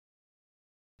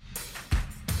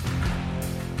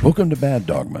Welcome to Bad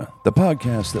Dogma, the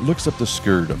podcast that looks up the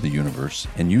skirt of the universe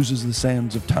and uses the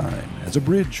sands of time as a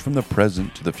bridge from the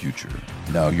present to the future.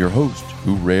 Now your host,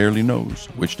 who rarely knows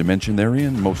which dimension they're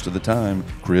in most of the time,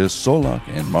 Chris Solak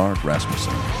and Mark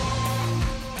Rasmussen.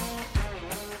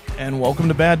 And welcome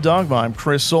to Bad Dogma. I'm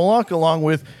Chris Solak, along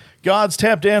with God's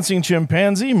tap dancing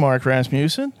chimpanzee, Mark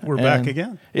Rasmussen. We're back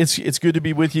again. It's good to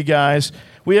be with you guys.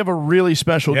 We have a really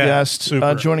special guest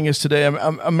joining us today.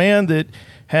 A man that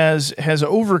has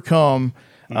overcome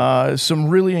some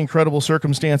really incredible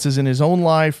circumstances in his own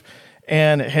life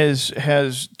and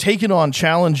has taken on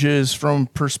challenges from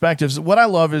perspectives. What I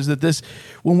love is that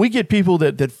when we get people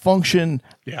that function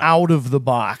out of the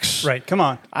box. Right, come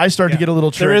on. I start to get a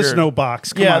little triggered. There is no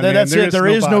box. Come on, that's it. There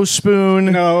is no spoon.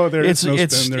 No, there is no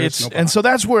spoon. There is no box. And so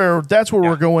that's where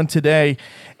we're going today.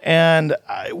 And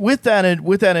with that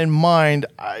in mind,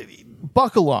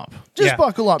 buckle up.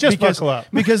 Buckle up. Buckle up.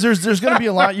 Because there's going to be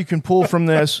a lot you can pull from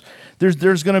this.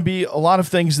 There's going to be a lot of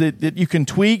things that you can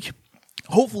tweak,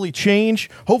 hopefully change,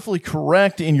 hopefully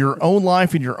correct in your own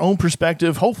life, in your own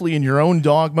perspective, hopefully in your own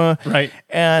dogma. Right.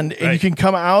 And you can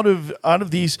come out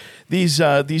of these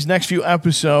next few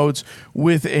episodes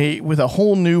with a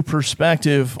whole new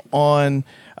perspective on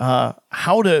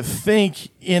how to think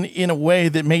in a way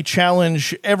that may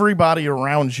challenge everybody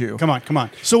around you. Come on.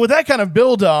 So with that kind of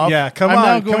build up, I'm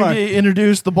now going to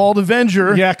introduce the Bald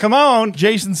Avenger. Yeah, come on.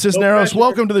 Jason Cisneros.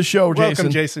 Welcome to the show, Jason.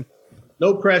 Welcome, Jason.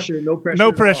 No pressure,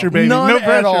 No pressure, baby. None no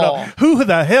pressure at all. Who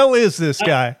the hell is this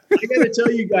guy? I got to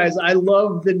tell you guys, I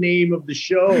love the name of the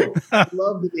show. I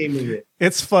love the name of it.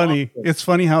 It's funny. It's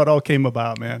funny how it all came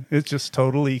about, man. It's just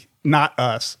totally not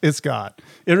us. It's God.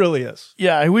 It really is.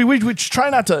 Yeah, we try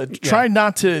not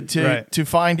to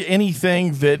find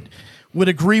anything that would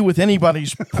agree with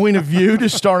anybody's point of view to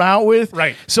start out with.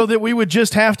 Right. So that we would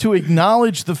just have to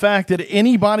acknowledge the fact that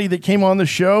anybody that came on the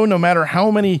show, no matter how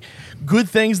many good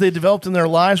things they developed in their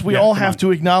lives, we all have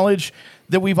to acknowledge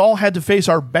that we've all had to face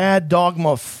our bad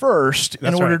dogma first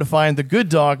in order to find the good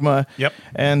dogma. Yep.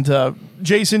 And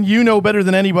Jason, you know better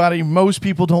than anybody, most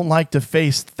people don't like to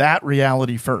face that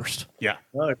reality first. Yeah.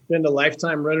 Well, I spend a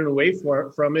lifetime running away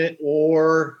from it,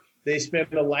 or they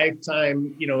spend a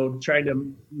lifetime, trying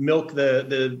to milk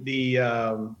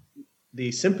the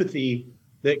sympathy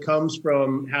that comes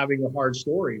from having a hard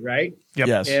story, right? Yep.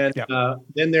 Yes. And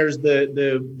then there's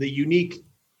the unique.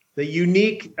 I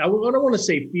don't want to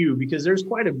say few, because there's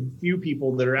quite a few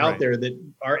people that are out there that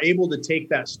are able to take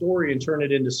that story and turn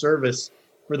it into service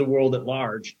for the world at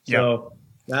large. So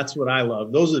that's what I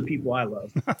love. Those are the people I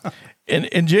love.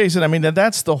 And Jason, I mean,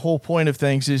 that's the whole point of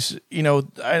things is,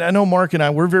 I know Mark and I,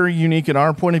 we're very unique in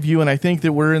our point of view. And I think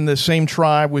that we're in the same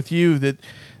tribe with you that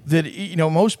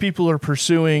most people are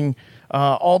pursuing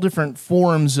all different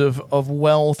forms of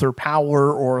wealth or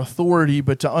power or authority,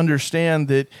 but to understand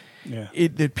that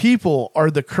that people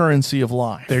are the currency of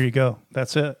life. There you go.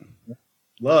 That's it.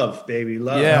 Love, baby,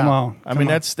 love. Yeah. Come on. I mean,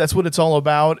 that's what it's all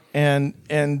about. And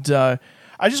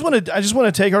I just want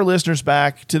to take our listeners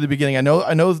back to the beginning. I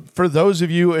know for those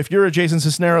of you, if you're a Jason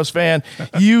Cisneros fan,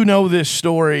 you know this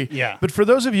story. Yeah. But for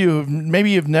those of you who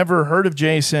maybe have never heard of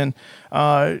Jason,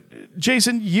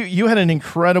 you had an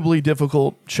incredibly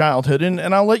difficult childhood,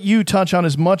 and I'll let you touch on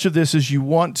as much of this as you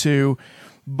want to,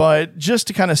 but just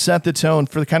to kind of set the tone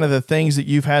for the things that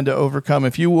you've had to overcome,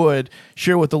 if you would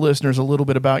share with the listeners a little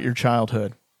bit about your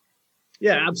childhood.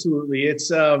 Yeah, absolutely.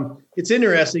 It's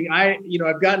interesting.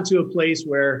 I've gotten to a place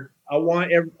where I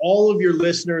want all of your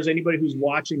listeners, anybody who's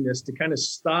watching this, to kind of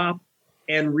stop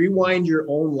and rewind your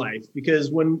own life, because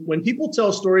when people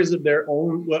tell stories of their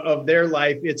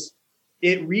life,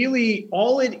 it really,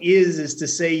 all it is to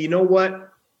say, you know what,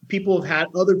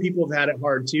 other people have had it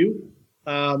hard too.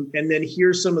 And then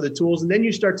here's some of the tools, and then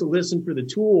you start to listen for the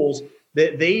tools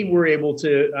that they were able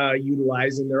to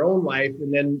utilize in their own life,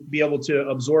 and then be able to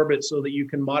absorb it so that you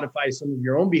can modify some of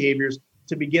your own behaviors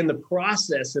to begin the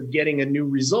process of getting a new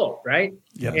result, right?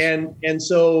 Yes. And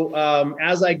so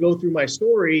as I go through my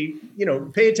story,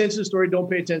 pay attention to the story, don't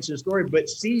pay attention to the story, but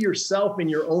see yourself in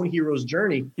your own hero's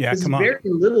journey. Yeah, come on. Very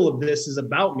little of this is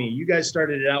about me. You guys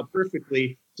started it out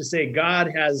perfectly to say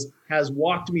God has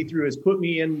walked me through, has put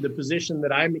me in the position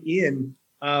that I'm in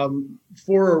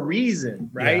for a reason,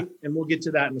 right? Yeah. And we'll get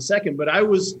to that in a second. But I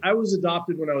was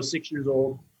adopted when I was 6 years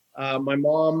old. My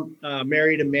mom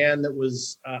married a man that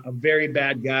was a very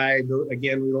bad guy.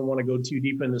 Again, we don't want to go too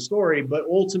deep in the story, but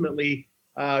ultimately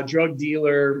drug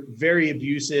dealer, very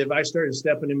abusive. I started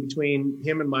stepping in between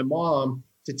him and my mom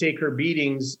to take her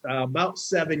beatings. About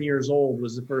 7 years old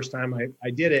was the first time I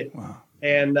did it. Wow.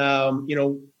 And,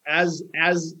 as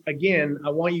again, I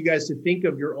want you guys to think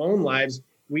of your own lives.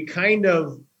 We kind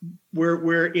of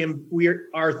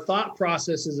our thought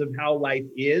processes of how life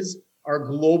is, our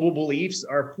global beliefs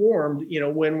are formed,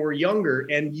 when we're younger,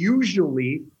 and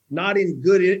usually not in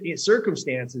good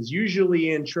circumstances,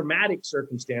 usually in traumatic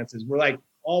circumstances. We're like,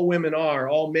 all women are,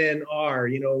 all men are,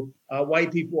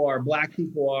 white people are, black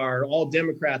people are, all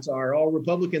Democrats are, all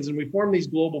Republicans. And we form these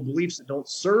global beliefs that don't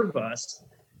serve us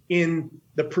in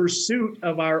the pursuit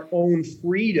of our own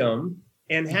freedom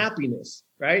and happiness,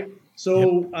 right?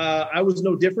 So I was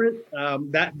no different.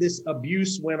 That this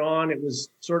abuse went on. It was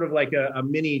sort of like a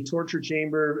mini torture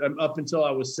chamber up until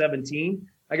I was 17.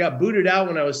 I got booted out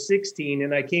when I was 16,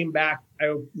 and I came back.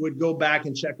 I would go back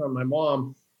and check on my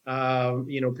mom,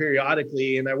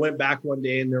 periodically. And I went back one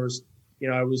day, and there was,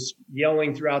 I was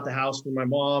yelling throughout the house for my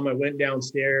mom. I went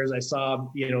downstairs. I saw,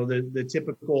 the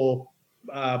typical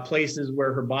places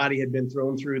where her body had been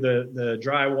thrown through the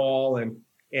drywall, and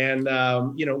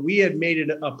we had made it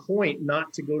a point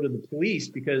not to go to the police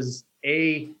because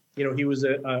he was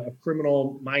a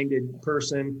criminal-minded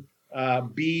person.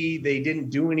 B, they didn't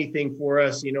do anything for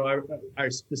us. I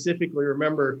specifically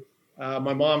remember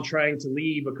my mom trying to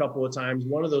leave a couple of times.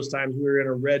 One of those times we were in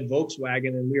a red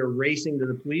Volkswagen and we were racing to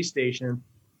the police station,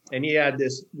 and he had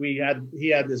this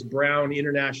brown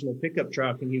International pickup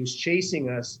truck, and he was chasing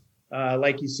us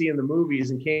like you see in the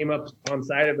movies, and came up on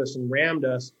side of us and rammed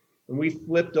us. And we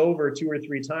flipped over 2 or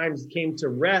 3 times, came to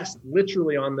rest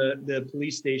literally on the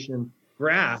police station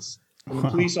grass. And the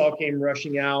police all came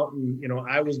rushing out, and,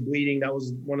 I was bleeding. That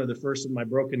was one of the first of my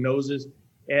broken noses.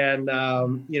 And,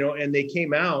 and they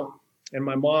came out, and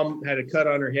my mom had a cut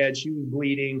on her head. She was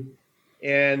bleeding.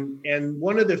 And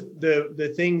one of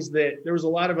the things that, there was a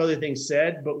lot of other things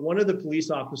said, but one of the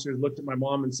police officers looked at my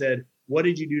mom and said, "What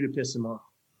did you do to piss him off?"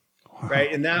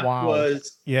 Right. And that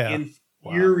was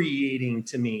infuriating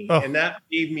to me. Oh. And that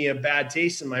gave me a bad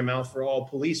taste in my mouth for all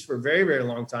police for a very, very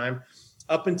long time,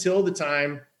 up until the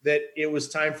time that it was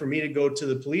time for me to go to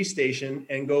the police station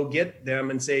and go get them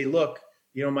and say, "Look,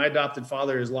 my adopted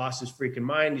father has lost his freaking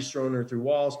mind. He's thrown her through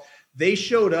walls." They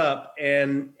showed up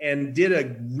and did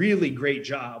a really great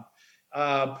job.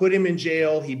 Put him in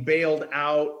jail. He bailed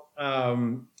out,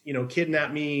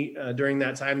 kidnapped me during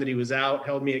that time that he was out,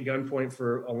 held me at gunpoint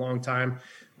for a long time,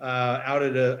 out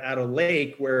at a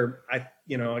lake where I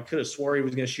could have swore he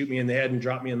was going to shoot me in the head and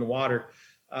drop me in the water.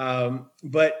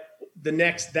 But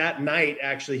that night,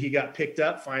 actually, he got picked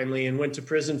up finally and went to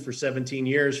prison for 17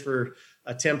 years for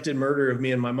attempted murder of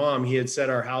me and my mom. He had set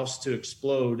our house to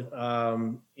explode.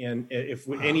 And if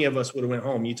any of us would have went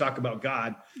home, you talk about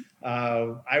God.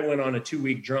 I went on a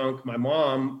 2-week drunk. My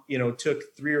mom,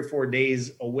 took 3 or 4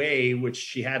 days away, which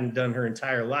she hadn't done her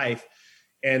entire life.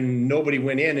 And nobody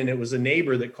went in, and it was a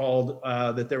neighbor that called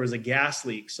that there was a gas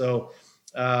leak. So,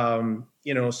 so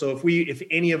if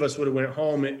any of us would have went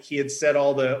home, he had set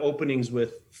all the openings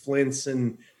with flints,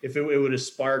 and if it would have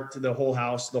sparked the whole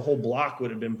house, the whole block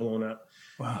would have been blown up.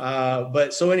 Wow.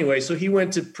 But so anyway, so he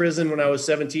went to prison when I was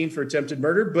 17 for attempted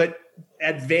murder, but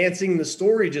advancing the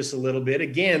story just a little bit,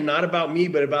 again, not about me,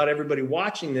 but about everybody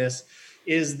watching this,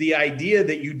 is the idea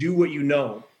that you do what you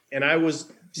know. And I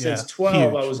was, since 12,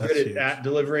 huge. I was good at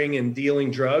delivering and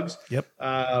dealing drugs. Yep.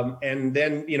 And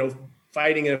then,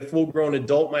 fighting a full-grown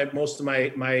adult, most of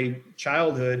my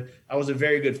childhood, I was a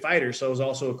very good fighter. So I was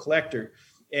also a collector.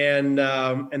 And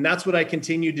that's what I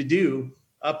continued to do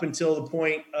up until the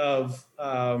point of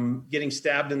getting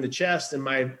stabbed in the chest in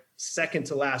my second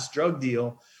to last drug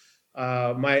deal.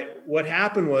 What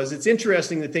happened was, it's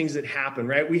interesting the things that happen,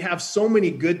 right? We have so many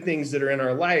good things that are in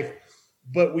our life,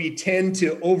 but we tend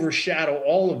to overshadow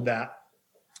all of that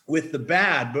with the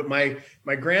bad. But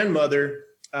my grandmother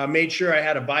made sure I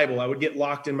had a Bible. I would get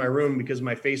locked in my room because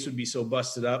my face would be so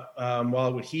busted up while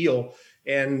it would heal.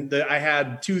 And I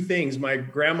had 2 things. My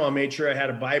grandma made sure I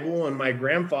had a Bible, and my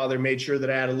grandfather made sure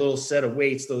that I had a little set of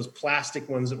weights, those plastic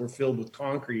ones that were filled with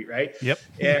concrete, right? Yep.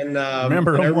 And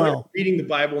remember them well. Reading the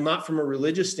Bible, not from a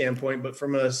religious standpoint, but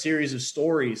from a series of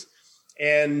stories.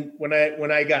 And when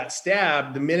I got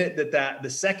stabbed, the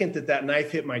second that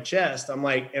knife hit my chest, I'm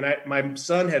like, my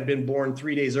son had been born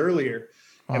 3 days earlier.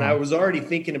 And I was already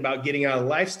thinking about getting out of the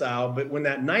lifestyle. But when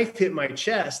that knife hit my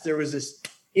chest, there was this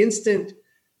instant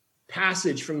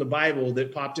passage from the Bible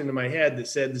that popped into my head that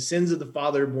said, "The sins of the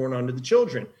father are born onto the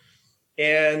children."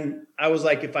 And I was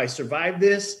like, if I survive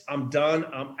this, I'm done.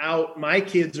 I'm out. My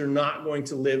kids are not going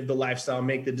to live the lifestyle,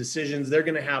 make the decisions. They're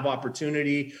going to have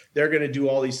opportunity. They're going to do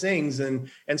all these things. And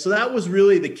so that was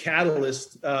really the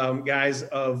catalyst, guys,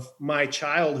 of my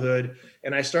childhood.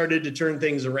 And I started to turn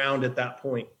things around at that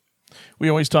point. We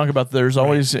always talk about there's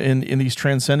always in these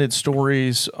transcendent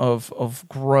stories of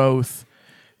growth,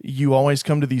 you always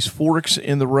come to these forks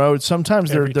in the road.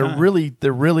 Sometimes they're really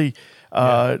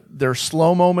they're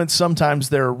slow moments. Sometimes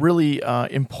they're really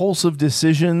impulsive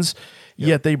decisions,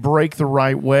 yet they break the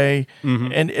right way.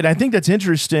 And I think that's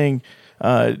interesting,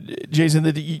 Jason,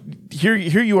 that here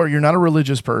you are, you're not a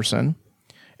religious person,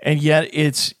 and yet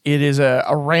it is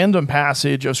a random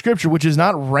passage of scripture, which is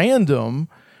not random,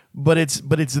 but it's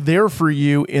there for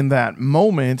you in that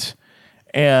moment,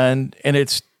 and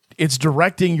it's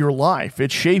directing your life.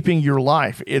 It's shaping your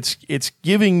life. It's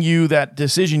giving you that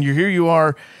decision. Here you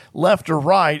are, left or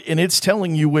right, and it's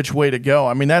telling you which way to go.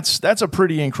 I mean, that's a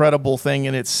pretty incredible thing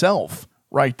in itself,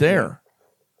 right there.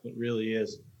 It really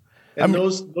is. And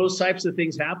those types of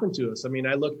things happen to us. I mean,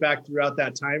 I look back throughout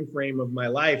that time frame of my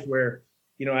life where,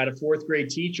 I had a fourth grade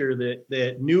teacher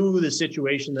that knew the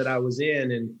situation that I was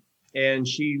in, and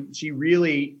she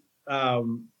really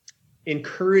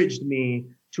encouraged me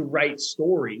to write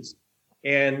stories,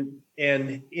 and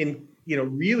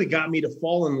really got me to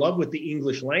fall in love with the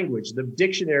English language. The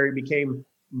dictionary became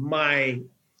my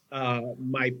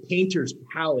painter's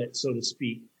palette, so to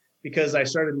speak, because I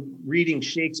started reading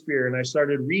Shakespeare, and I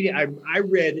started reading. I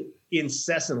read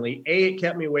incessantly. A, it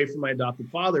kept me away from my adopted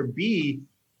father. B,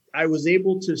 I was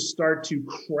able to start to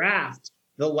craft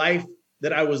the life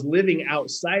that I was living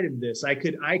outside of this. I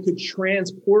could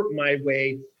transport my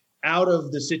way out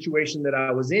of the situation that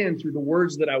I was in through the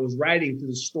words that I was writing, through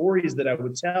the stories that I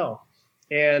would tell.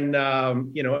 And,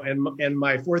 and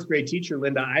my fourth grade teacher,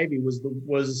 Linda Ivey,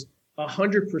 was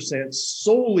 100%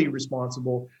 solely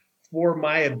responsible for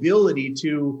my ability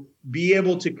to be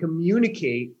able to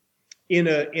communicate in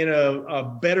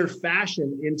a better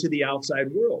fashion into the outside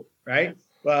world, right?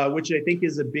 Which I think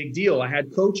is a big deal. I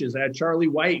had coaches. I had Charlie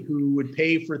White, who would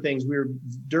pay for things. We were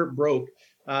dirt broke.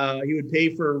 He would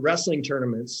pay for wrestling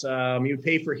tournaments. He would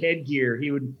pay for headgear.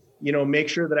 He would, make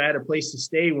sure that I had a place to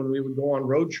stay when we would go on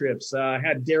road trips. I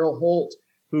had Daryl Holt,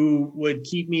 who would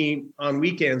keep me on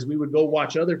weekends. We would go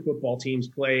watch other football teams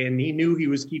play, and he knew he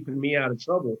was keeping me out of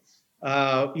trouble.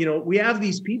 We have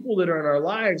these people that are in our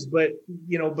lives, but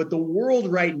the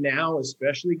world right now,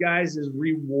 especially, guys, is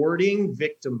rewarding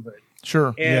victimhood.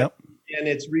 Sure. And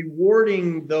it's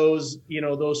rewarding those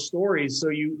stories.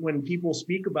 So when people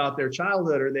speak about their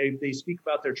childhood, or they speak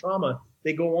about their trauma,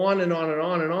 they go on and on and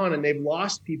on and on, and they've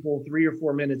lost people 3 or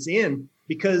 4 minutes in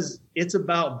because it's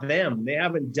about them. They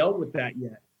haven't dealt with that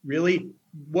yet. Really,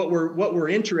 what we're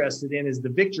interested in is the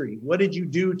victory. What did you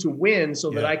do to win so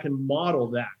that I can model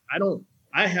that?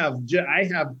 I have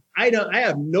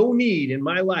no need in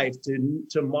my life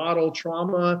to model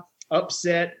trauma,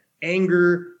 upset,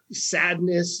 anger,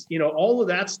 sadness, all of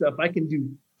that stuff I can do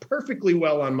perfectly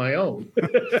well on my own.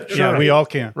 Yeah, we all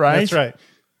can. Right? That's right.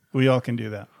 We all can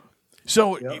do that.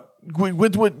 So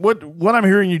with what I'm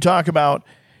hearing you talk about,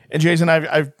 and Jason,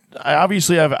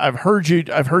 I've heard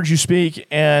you speak,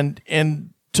 and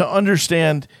to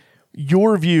understand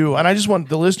your view, and I just want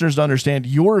the listeners to understand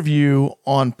your view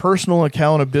on personal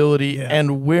accountability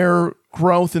and where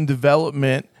growth and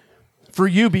development for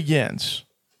you begins.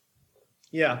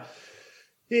 Yeah.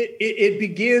 It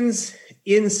begins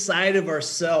inside of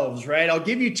ourselves, right? I'll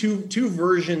give you two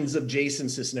versions of Jason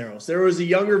Cisneros. There was a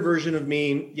younger version of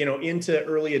me, into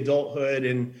early adulthood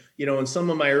and, in some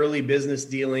of my early business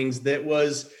dealings that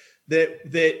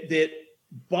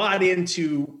bought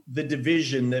into the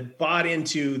division, that bought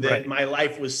into that my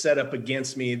life was set up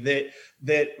against me,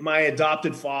 that my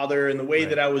adopted father and the way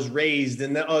that I was raised,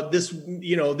 and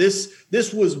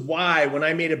this was why when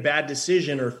I made a bad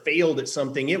decision or failed at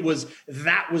something,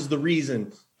 that was the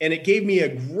reason. And it gave me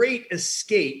a great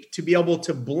escape to be able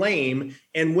to blame.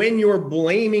 And when you're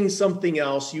blaming something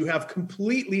else, you have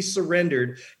completely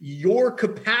surrendered your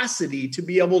capacity to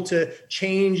be able to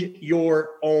change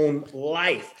your own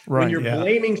life. Right, when you're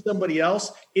blaming somebody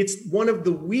else, it's one of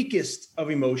the weakest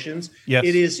of emotions. Yes.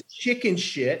 It is chicken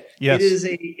shit. Yes. It is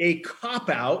a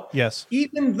cop-out. Yes.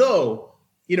 Even though,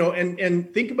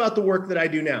 and think about the work that I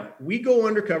do now. We go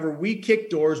undercover, we kick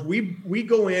doors, we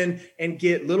go in and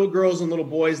get little girls and little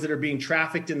boys that are being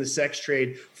trafficked in the sex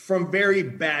trade from very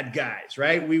bad guys,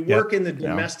 right? We work in the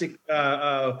domestic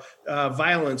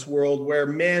violence world where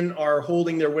men are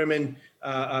holding their women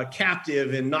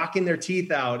captive and knocking their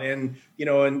teeth out and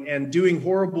doing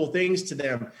horrible things to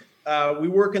them. We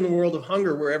work in the world of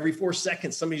hunger where every 4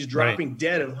 seconds somebody's dropping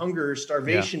dead of hunger or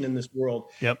starvation in this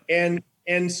world. Yep.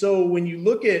 And so when you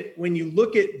look at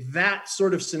that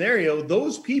sort of scenario,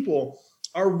 those people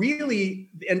are really,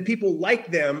 and people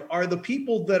like them, are the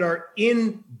people that are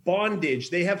in bondage.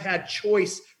 They have had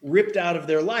choice ripped out of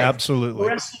their life. Absolutely. The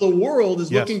rest of the world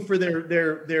is looking for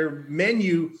their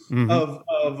menu of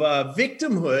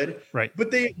victimhood. Right.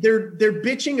 But they're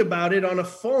bitching about it on a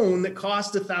phone that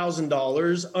cost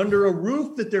 $1,000 under a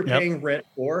roof that they're paying rent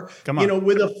for,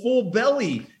 with a full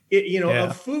belly,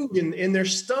 of food in their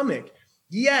stomach.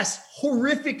 Yes,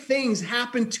 horrific things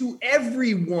happen to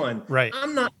everyone. Right.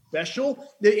 I'm not special.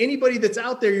 Anybody that's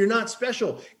out there, you're not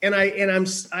special. And I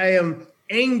am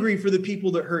angry for the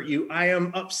people that hurt you. I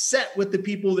am upset with the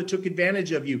people that took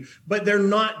advantage of you, but they're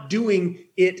not doing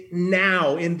it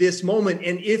now in this moment.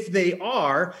 And if they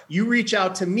are, you reach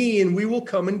out to me and we will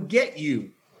come and get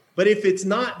you. But if it's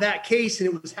not that case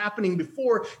and it was happening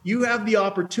before, you have the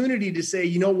opportunity to say,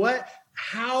 you know what?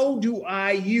 How do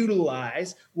I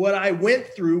utilize what I went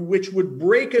through, which would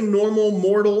break a normal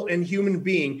mortal and human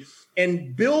being,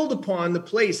 and build upon the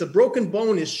place? A broken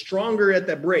bone is stronger at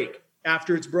the break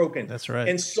after it's broken. That's right.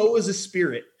 And so is a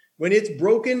spirit. When it's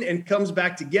broken and comes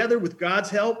back together with God's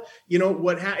help,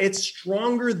 it's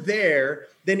stronger there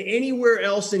than anywhere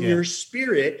else in your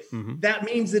spirit. That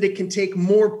means that it can take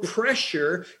more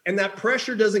pressure, and that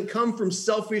pressure doesn't come from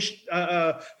selfish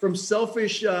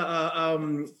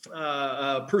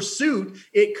pursuit.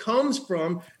 It comes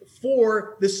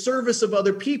for the service of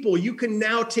other people. You can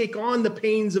now take on the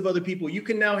pains of other people. You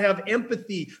can now have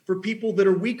empathy for people that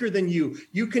are weaker than you.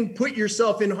 You can put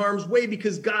yourself in harm's way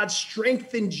because God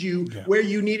strengthened you where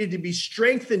you needed to be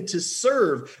strengthened to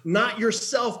serve, not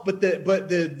yourself, but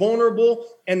the vulnerable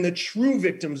and the true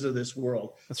victims of this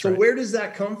world. That's so right. Where does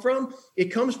that come from? It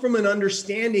comes from an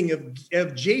understanding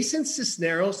of Jason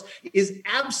Cisneros is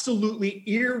absolutely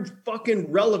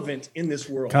fucking relevant in this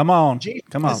world. Come on.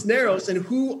 Jason Cisneros and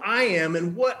who I am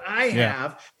and what I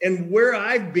have and where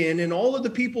I've been and all of the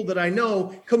people that I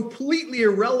know, completely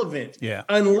irrelevant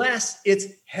unless it's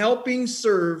helping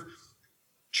serve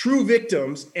true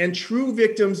victims, and true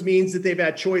victims means that they've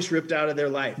had choice ripped out of their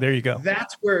life. There you go.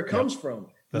 That's where it comes from.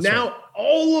 That's now, right.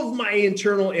 all of my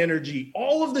internal energy,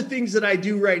 all of the things that I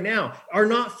do right now are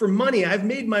not for money. I've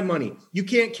made my money. You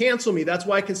can't cancel me. That's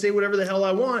why I can say whatever the hell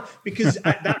I want, because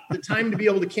the time to be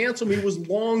able to cancel me was a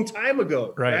long time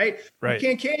ago, right? You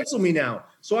can't cancel me now.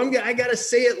 So I got to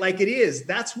say it like it is.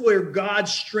 That's where God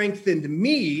strengthened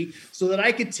me so that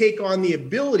I could take on the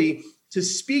ability to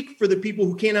speak for the people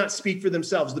who cannot speak for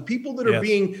themselves, the people that are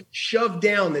being shoved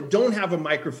down, that don't have a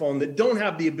microphone, that don't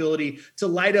have the ability to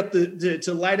light up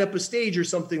to light up a stage or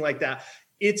something like that.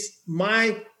 It's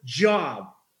my job.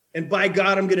 And by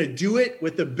God, I'm going to do it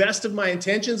with the best of my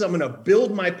intentions. I'm going to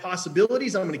build my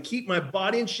possibilities. I'm going to keep my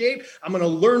body in shape. I'm going to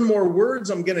learn more words.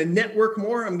 I'm going to network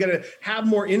more. I'm going to have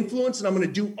more influence. And I'm going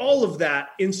to do all of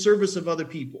that in service of other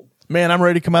people. Man, I'm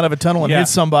ready to come out of a tunnel and hit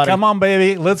somebody. Come on,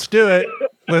 baby. Let's do it.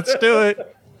 Let's do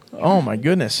it. Oh, my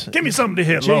goodness. Give me something to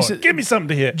hit, Jason, Lord. Give me something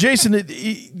to hit. Jason,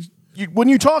 when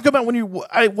you talk about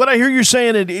what I hear you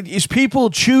saying is people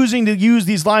choosing to use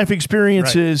these life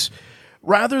experiences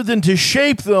rather than to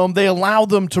shape them, they allow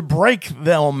them to break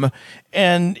them.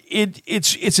 And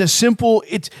it's a simple,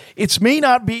 it's may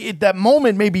not be, that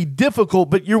moment may be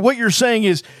difficult, but what you're saying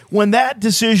is when that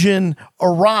decision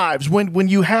arrives, when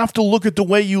you have to look at the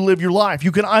way you live your life,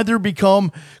 you can either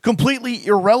become completely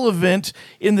irrelevant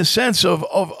in the sense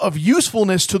of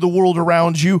usefulness to the world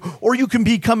around you, or you can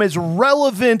become as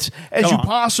relevant as you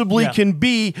possibly can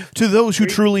be to those who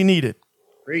truly need it.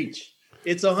 Preach.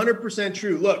 It's 100%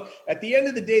 true. Look, at the end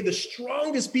of the day, the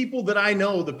strongest people that I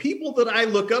know, the people that I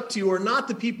look up to, are not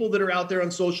the people that are out there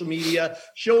on social media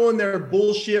showing their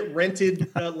bullshit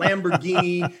rented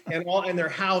Lamborghini and their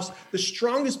house. The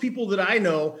strongest people that I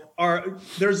know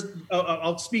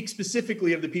I'll speak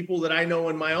specifically of the people that I know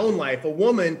in my own life. A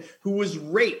woman who was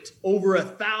raped over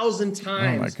 1,000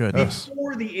 times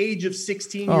before the age of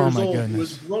 16 years old, who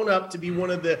was grown up to be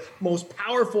one of the most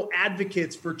powerful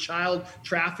advocates for child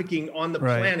trafficking on the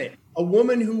planet. A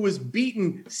woman who was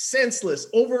beaten senseless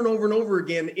over and over and over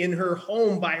again in her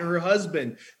home by her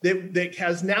husband, that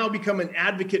has now become an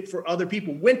advocate for other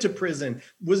people, went to prison,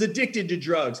 was addicted to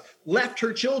drugs, left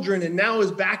her children, and now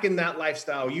is back in that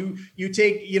lifestyle.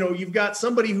 You've got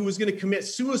somebody who was going to commit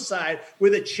suicide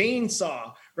with a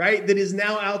chainsaw, right? That is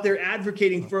now out there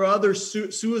advocating for other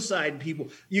suicide people.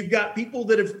 You've got people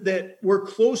that were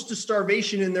close to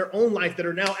starvation in their own life that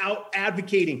are now out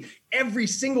advocating. Every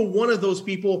single one of those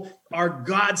people are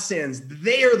godsends.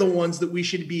 They are the ones that we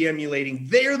should be emulating.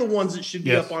 They're the ones that should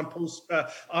be up on posts,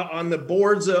 on the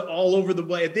boards all over the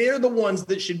place. They're the ones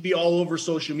that should be all over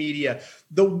social media.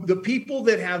 The people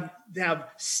that have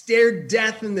stared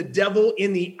death and the devil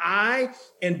in the eye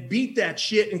and beat that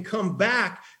shit and come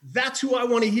back, that's who I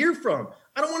want to hear from.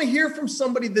 I don't want to hear from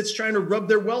somebody that's trying to rub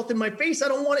their wealth in my face. I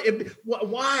don't want it.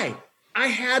 Why? I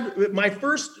had my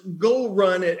first go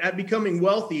run at becoming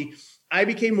wealthy. I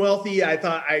became wealthy. I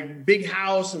thought big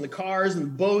house and the cars and the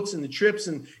boats and the trips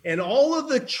and all of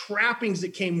the trappings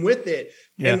that came with it.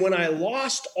 Yeah. And when I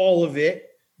lost all of it,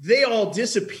 they all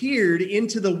disappeared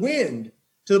into the wind,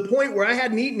 to the point where I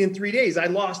hadn't eaten in 3 days. I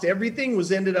lost everything,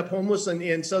 ended up homeless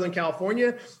in Southern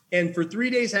California. And for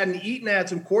 3 days, hadn't eaten. I had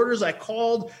some quarters. I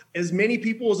called as many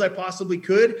people as I possibly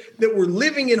could that were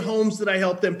living in homes that I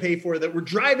helped them pay for, that were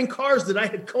driving cars that I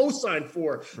had co-signed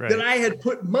for, that I had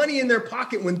put money in their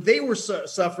pocket when they were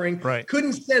suffering,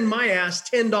 couldn't send my ass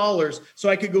 $10 so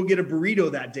I could go get a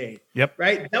burrito that day. Yep.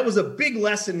 Right. That was a big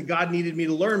lesson God needed me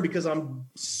to learn, because I'm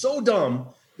so dumb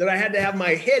that I had to have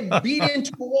my head beat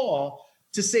into a wall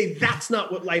to say, that's not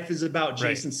what life is about,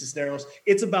 Jason Cisneros.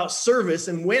 It's about service.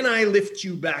 And when I lift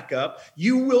you back up,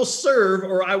 you will serve,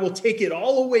 or I will take it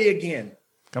all away again.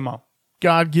 Come on.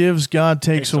 God gives, God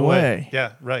takes away.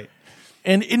 Yeah, right.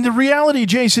 And in the reality,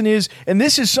 Jason, is, and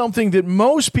this is something that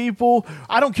most people,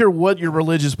 I don't care what your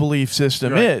religious belief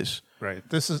system is. Right.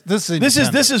 This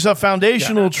is a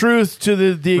foundational truth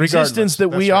to the existence that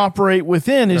we operate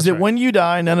within, is that when you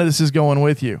die, none of this is going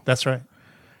with you. That's right.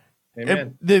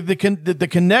 Amen. The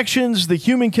connections, the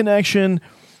human connection,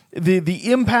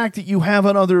 the impact that you have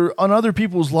on other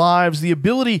people's lives, the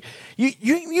ability,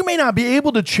 you may not be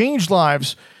able to change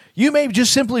lives. You may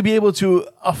just simply be able to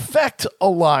affect a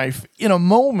life in a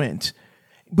moment,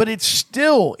 but it's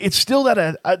still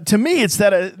that to me, it's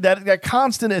that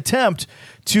constant attempt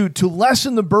to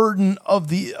lessen the burden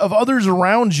of others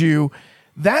around you.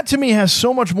 That to me has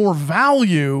so much more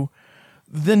value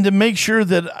than to make sure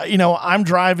that, I'm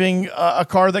driving a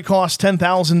car that costs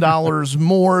 $10,000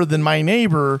 more than my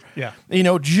neighbor,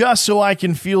 just so I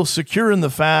can feel secure in the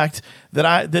fact that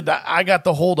I got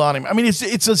the hold on him. I mean,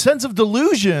 it's a sense of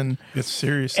delusion. It's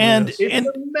serious. It's a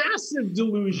massive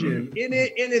delusion, and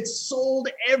it's sold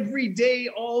every day,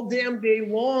 all damn day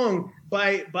long,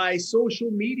 by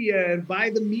social media and by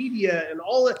the media and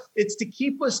all that. It's to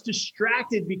keep us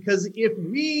distracted, because if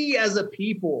we as a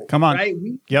people, right,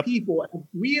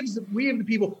 we as the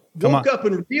people woke up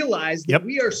and realized that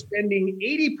we are spending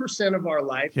 80% of our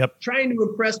life trying to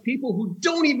impress people who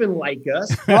don't even like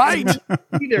us, right?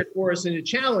 Be there for us in a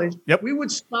challenge. We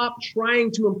would stop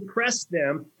trying to impress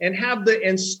them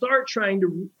and start trying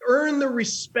to earn the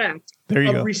respect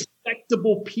of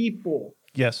respectable people.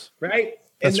 Yes. Right.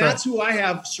 That's who I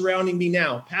have surrounding me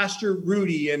now, Pastor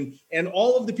Rudy, and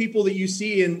all of the people that you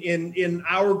see in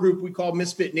our group we call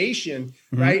Misfit Nation,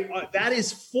 right? That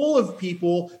is full of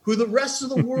people who the rest of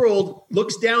the world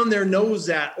looks down their nose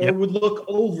at or would look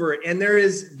over. And there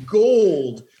is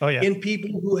gold in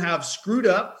people who have screwed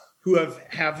up, who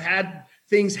have had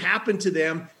things happen to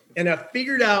them, and have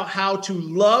figured out how to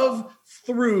love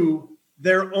through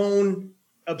their own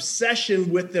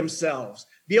obsession with themselves.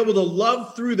 Be able to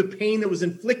love through the pain that was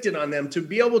inflicted on them, to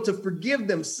be able to forgive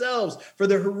themselves for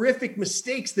the horrific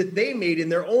mistakes that they made in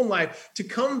their own life, to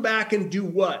come back and do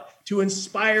what? To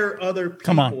inspire other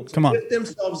people, to lift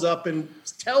themselves up and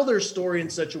tell their story in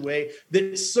such a way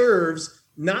that serves,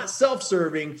 not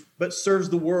self-serving, but serves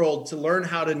the world, to learn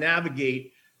how to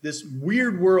navigate this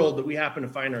weird world that we happen to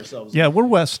find ourselves in. Yeah, we're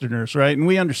Westerners, right? And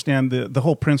we understand the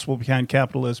whole principle behind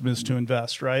capitalism is to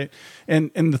invest, right? And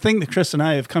the thing that Chris and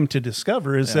I have come to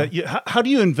discover is that how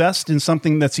do you invest in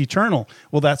something that's eternal?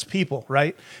 Well, that's people,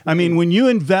 right? I mean, when you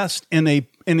invest in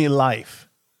a life,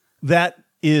 that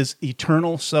is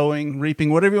eternal sowing,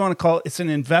 reaping, whatever you want to call it. It's an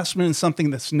investment in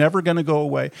something that's never going to go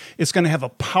away. It's going to have a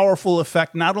powerful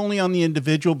effect, not only on the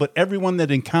individual, but everyone that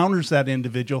encounters that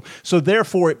individual. So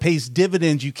therefore, it pays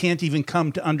dividends you can't even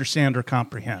come to understand or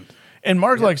comprehend. And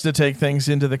Mark likes to take things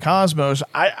into the cosmos.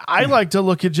 I like to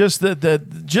look at just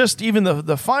even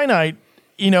the finite,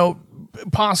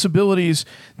 possibilities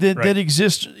that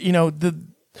exist.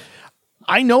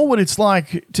 I know what it's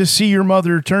like to see your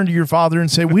mother turn to your father and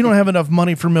say, "We don't have enough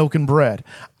money for milk and bread."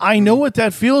 I know what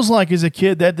that feels like as a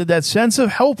kid. That sense of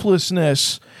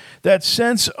helplessness, that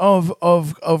sense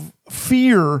of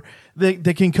fear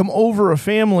that can come over a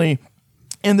family.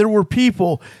 And there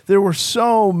were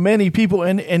so many people,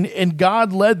 and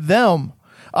God led them.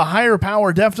 A higher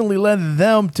power definitely led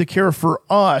them to care for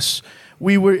us.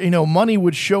 We were, money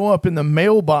would show up in the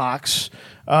mailbox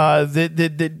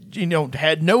that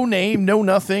had no name, no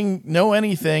nothing, no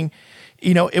anything.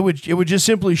 It would just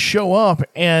simply show up,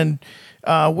 and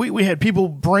we had people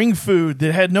bring food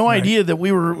that had no idea that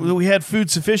we had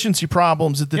food sufficiency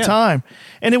problems at the time.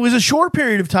 And it was a short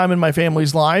period of time in my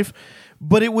family's life,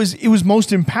 but it was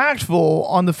most impactful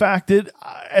on the fact that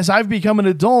as I've become an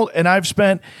adult and I've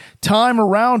spent time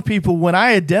around people, when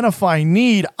I identify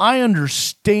need, I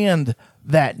understand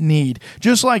that need.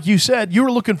 Just like you said, you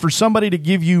were looking for somebody to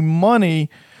give you money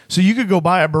so you could go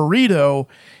buy a burrito.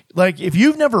 Like, if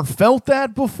you've never felt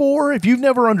that before, if you've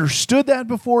never understood that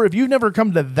before, if you've never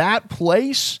come to that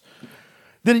place,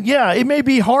 then yeah, it may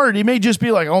be hard. It may just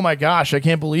be like, oh my gosh, I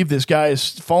can't believe this guy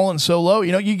is fallen so low.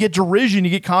 You know, you get derision,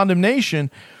 you get condemnation.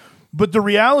 But the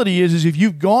reality is if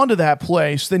you've gone to that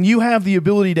place, then you have the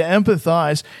ability to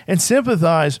empathize and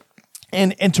sympathize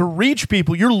and to reach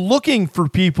people. You're looking for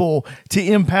people to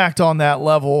impact on that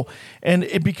level. And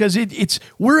because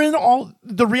we're in all,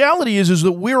 the reality is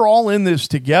that we're all in this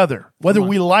together, whether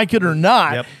we like it or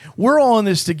not. Yep. We're all in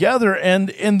this together. And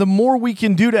the more we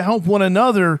can do to help one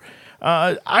another,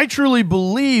 I truly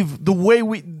believe the way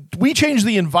we change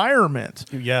the environment.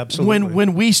 Yeah, absolutely.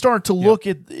 When we start to look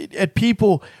at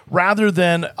people rather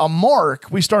than a mark,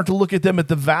 we start to look at them at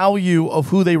the value of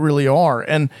who they really are.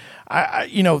 And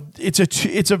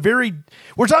it's a very,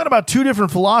 we're talking about two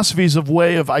different philosophies of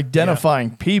way of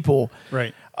identifying people.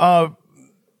 Right.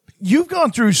 You've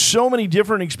gone through so many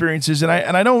different experiences, and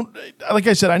I don't, like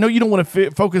I said, I know you don't want to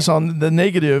focus on the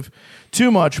negative too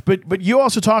much, but you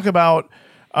also talk about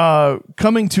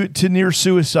coming to near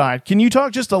suicide. Can you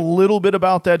talk just a little bit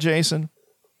about that, Jason?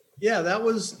 Yeah, that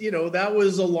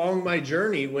was along my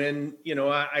journey when,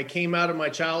 I came out of my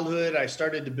childhood. I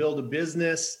started to build a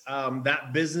business.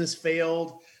 That business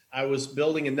failed. I was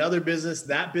building another business.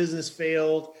 That business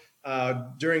failed.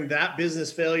 During that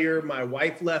business failure, my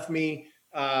wife left me,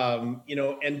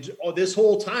 and this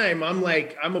whole time I'm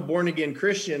a born again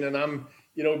Christian, and I'm,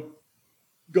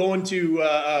 going to,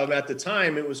 at the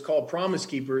time, it was called Promise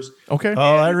Keepers. Okay.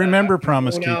 Oh, I remember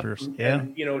Promise Keepers.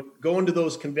 And, going to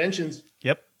those conventions.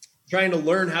 Yep. Trying to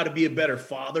learn how to be a better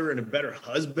father and a better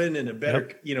husband and a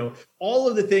better, all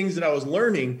of the things that I was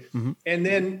learning. Mm-hmm. And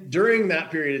then during that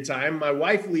period of time, my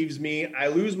wife leaves me. I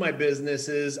lose my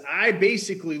businesses. I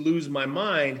basically lose my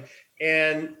mind.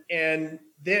 And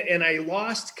I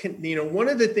lost, one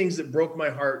of the things that broke my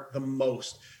heart the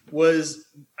most was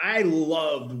I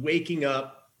loved waking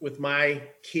up with my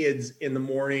kids in the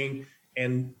morning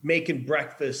and making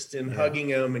breakfast and hugging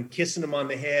them and kissing them on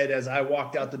the head as I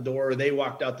walked out the door, or they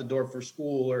walked out the door for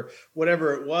school or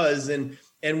whatever it was. And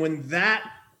when that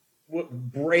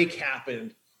break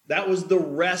happened, that was the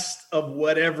rest of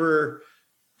whatever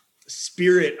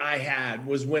spirit I had,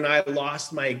 was when I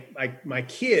lost my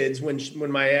kids,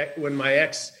 when my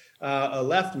ex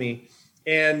left me,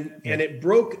 and it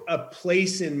broke a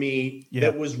place in me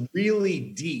that was really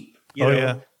deep,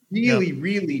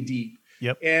 really deep.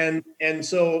 Yep. And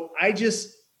so I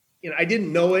just, I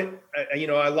didn't know it.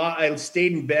 I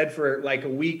stayed in bed for like a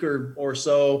week or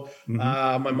so. Mm-hmm.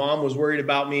 My mom was worried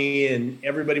about me, and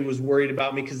everybody was worried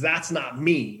about me because that's not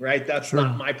me, right? That's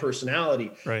not my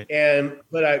personality. Right.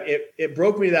 But it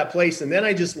broke me to that place. And then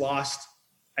I just lost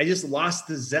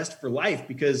the zest for life,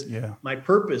 because my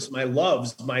purpose, my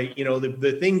loves,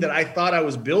 the thing that I thought I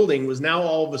was building was now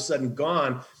all of a sudden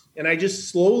gone. And I just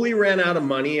slowly ran out of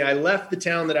money. I left the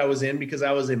town that I was in because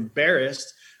I was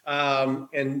embarrassed,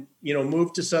 and,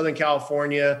 moved to Southern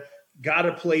California, got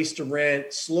a place to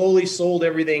rent, slowly sold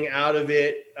everything out of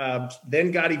it,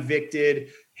 then got evicted,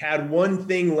 had one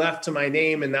thing left to my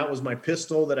name, and that was my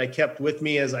pistol that I kept with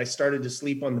me as I started to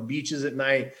sleep on the beaches at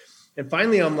night. And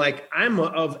finally, I'm like, I'm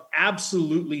of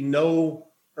absolutely no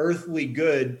earthly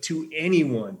good to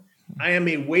anyone. I am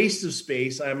a waste of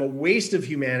space. I'm a waste of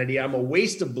humanity. I'm a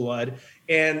waste of blood.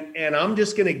 And I'm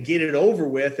just going to get it over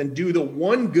with and do the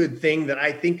one good thing that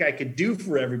I think I could do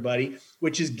for everybody,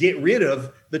 which is get rid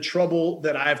of the trouble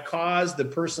that I've caused, the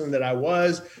person that I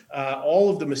was, all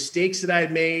of the mistakes that I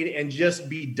had made, and just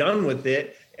be done with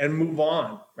it and move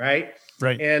on. Right.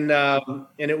 Right. And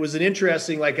it was an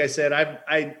interesting, like I said,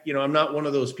 I'm not one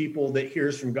of those people that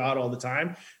hears from God all the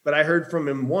time, but I heard from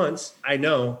him once, I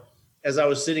know, as I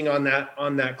was sitting on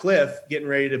that cliff, getting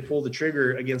ready to pull the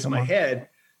trigger against my head.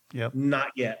 Yep. Not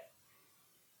yet.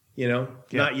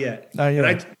 Not yet.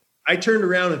 And I turned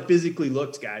around and physically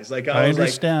looked, guys. Like I was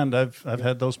understand. Like, I've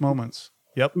had those moments.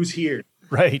 Yep. Who's here?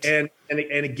 Right. And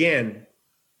again,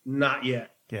 not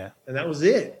yet. Yeah. And that was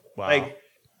it. Wow.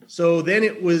 So then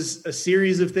it was a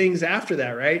series of things after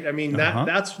that, right? I mean,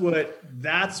 that's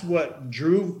what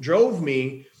drove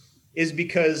me, is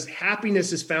because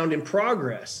happiness is found in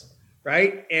progress.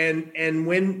 Right. And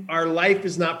when our life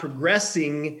is not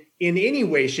progressing in any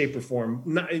way, shape, or form,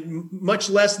 much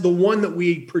less the one that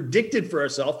we predicted for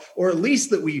ourselves, or at least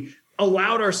that we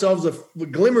allowed ourselves a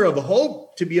glimmer of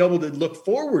hope to be able to look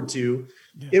forward to,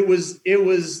 it was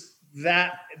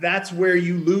that's where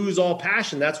you lose all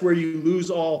passion. That's where you lose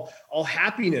all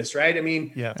happiness, right? I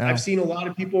mean, I've seen a lot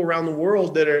of people around the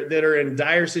world that are in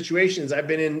dire situations. I've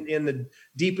been in the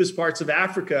deepest parts of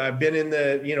Africa. I've been in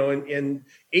the, in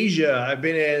Asia. I've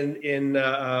been in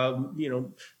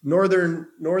northern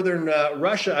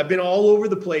Russia. I've been all over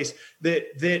the place.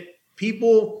 That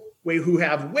people who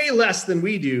have way less than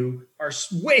we do are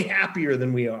way happier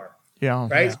than we are. Yeah,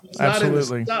 right. Yeah, so it's absolutely. not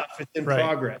in the stuff; it's in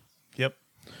progress. Yep.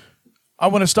 I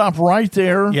want to stop right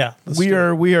there. Yeah,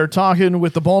 we are talking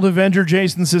with the Bald Avenger,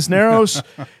 Jason Cisneros.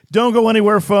 Don't go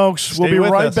anywhere, folks. We'll be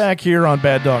right back here on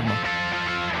Bad Dogma.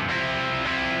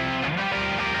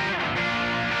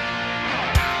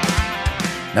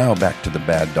 Now back to the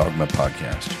Bad Dogma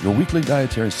Podcast, your weekly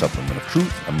dietary supplement of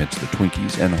truth amidst the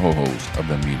Twinkies and ho-hos of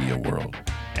the media world.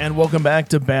 And welcome back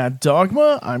to Bad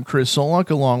Dogma. I'm Chris Solak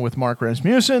along with Mark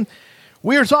Rasmussen.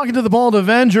 We are talking to the Bald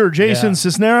Avenger, Jason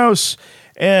Cisneros.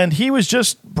 And he was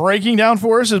just breaking down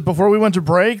for us before we went to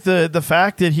break the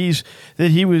fact that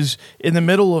he was in the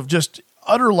middle of just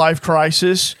utter life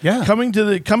crisis, coming to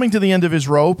the end of his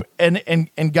rope,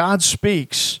 and God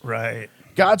speaks. Right.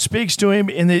 God speaks to him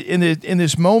in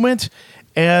this moment.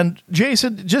 And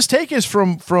Jason, just take us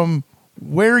from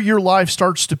where your life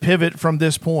starts to pivot from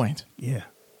this point. Yeah.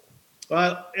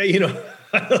 Well,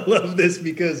 I love this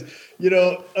because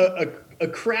a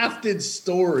crafted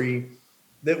story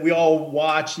that we all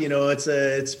watch,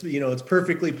 it's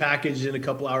perfectly packaged in a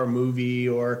couple-hour movie,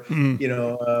 or a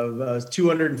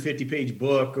 250-page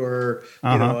book, or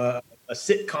a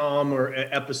sitcom or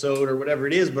episode or whatever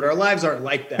it is. But our lives aren't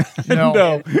like that.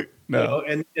 No.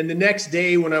 And the next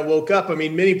day when I woke up, I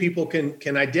mean, many people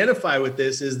can identify with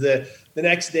this. Is the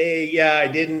next day? Yeah, I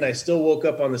didn't. I still woke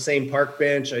up on the same park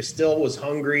bench. I still was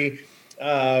hungry.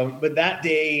 But that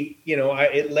day,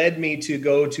 it led me to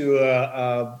go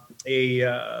to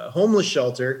a homeless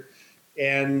shelter.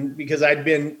 And because I'd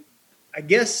been, I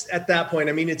guess at that point,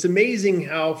 I mean, it's amazing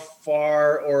how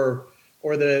far or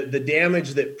the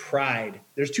damage that pride,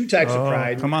 there's two types of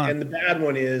pride. Come on. And the bad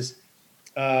one is,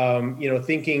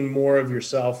 thinking more of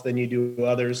yourself than you do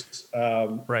others,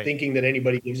 thinking that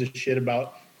anybody gives a shit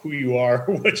about who you are,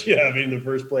 or what you have in the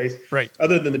first place,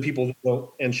 other than the people that don't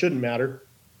and shouldn't matter.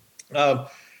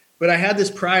 But I had this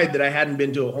pride that I hadn't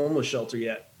been to a homeless shelter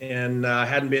yet, and I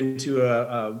hadn't been to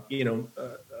a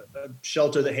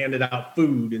shelter that handed out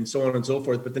food and so on and so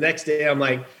forth. But the next day I'm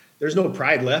like, there's no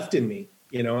pride left in me.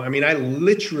 I mean, I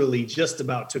literally just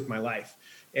about took my life.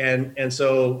 And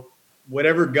so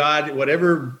whatever God,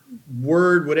 whatever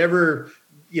word, whatever,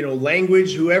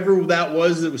 language, whoever that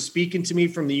was speaking to me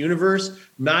from the universe,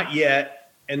 not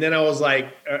yet. And then I was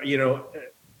like,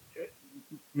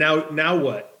 now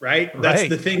what? Right? That's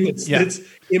the thing that's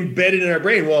embedded in our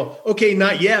brain. Well, okay,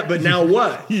 not yet, but now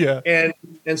what?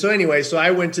 And so anyway, so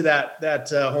I went to that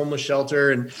homeless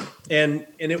shelter, and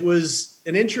it was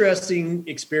an interesting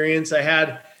experience. I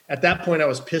had, at that point, I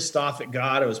was pissed off at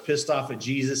God. I was pissed off at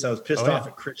Jesus. I was pissed off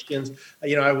at Christians.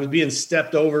 I was being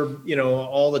stepped over,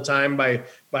 all the time by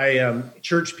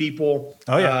church people,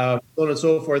 so on and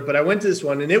so forth. But I went to this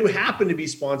one, and it happened to be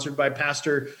sponsored by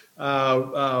Pastor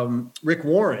Rick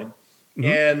Warren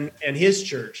and his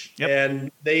church. And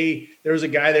there was a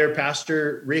guy there,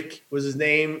 Pastor Rick was his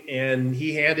name, and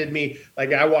he handed me,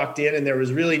 like, I walked in and there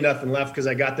was really nothing left because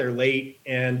I got there late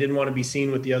and didn't want to be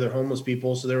seen with the other homeless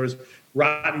people. So there was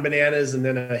rotten bananas and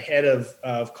then a head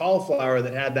of cauliflower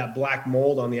that had that black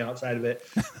mold on the outside of it,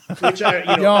 which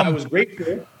I was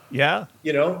grateful. I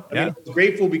mean, I was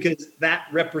grateful because that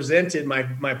represented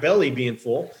my belly being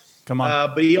full. Come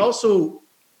on. But he also,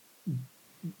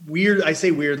 I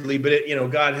say weirdly, but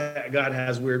God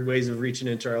has weird ways of reaching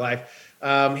into our life.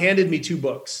 Handed me 2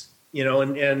 books,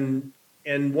 and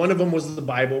one of them was the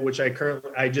Bible, which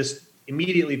I just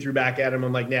immediately threw back at him.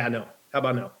 I'm like, nah, no. How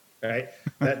about no? Right?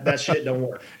 That shit don't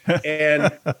work.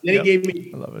 And then he gave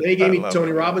me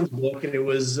Tony Robbins' book, and it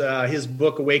was his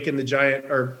book, Awaken the Giant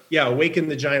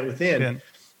Within.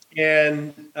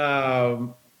 And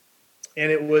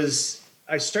it was,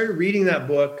 I started reading that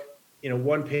book,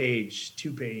 1 page,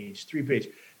 2 page, 3 page,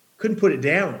 couldn't put it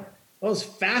down. I was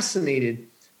fascinated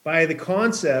by the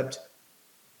concept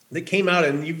that came out,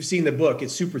 and you've seen the book,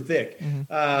 it's super thick.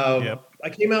 I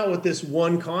came out with this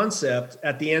one concept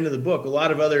at the end of the book, a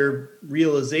lot of other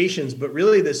realizations, but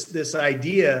really this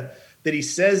idea that he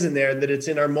says in there, that it's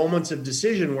in our moments of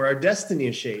decision where our destiny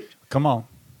is shaped. Come on.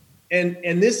 And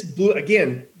this blew,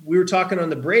 again, we were talking on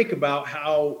the break about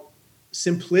how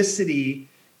simplicity,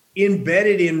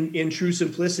 embedded in true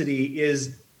simplicity,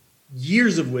 is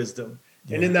years of wisdom.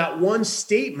 And in that one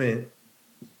statement,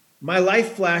 my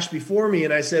life flashed before me,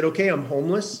 and I said, okay, I'm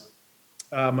homeless.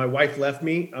 My wife left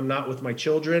me. I'm not with my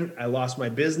children. I lost my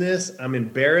business. I'm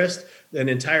embarrassed. An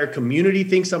entire community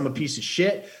thinks I'm a piece of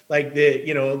shit. Like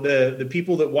the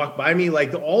people that walk by me,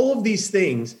 like all of these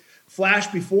things flash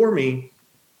before me.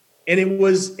 And it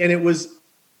was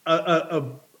a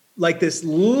like this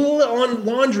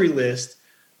laundry list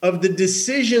of the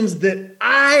decisions that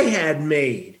I had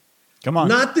made. Come on.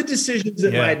 Not the decisions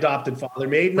that my adopted father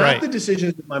made, not the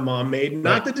decisions that my mom made,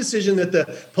 not the decision that the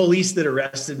police that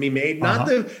arrested me made, not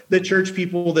the church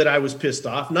people that I was pissed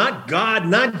off, not God,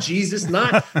 not Jesus,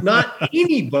 not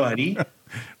anybody.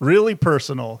 Really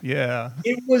personal. Yeah.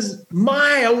 It was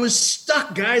I was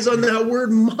stuck, guys, on that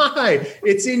word my.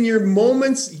 It's in your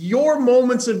moments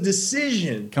of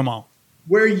decision. Come on.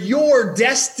 Where your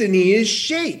destiny is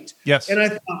shaped. Yes. And I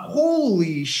thought,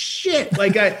 holy shit.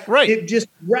 Like it just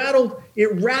rattled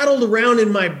around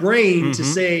in my brain to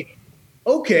say,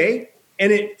 okay.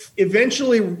 And it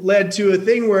eventually led to a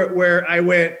thing where I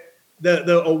went,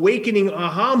 the awakening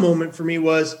aha moment for me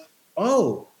was,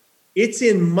 oh, it's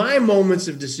in my moments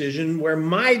of decision where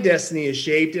my destiny is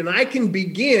shaped, and I can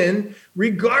begin,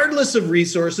 regardless of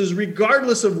resources,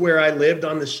 regardless of where I lived,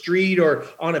 on the street or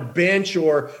on a bench,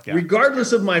 or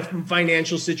regardless of my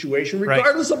financial situation,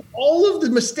 regardless of all of the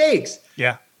mistakes.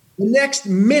 Yeah. The next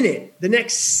minute, the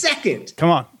next second, come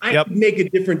on, I could make a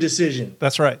different decision.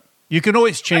 That's right. You can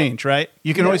always change, right?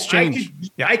 You can always change.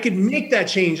 I could make that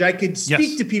change. I could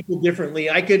speak to people differently.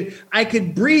 I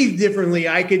could breathe differently.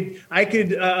 I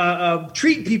could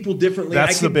treat people differently.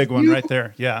 That's the big one right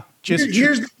there. Yeah.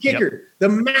 Here's the kicker. The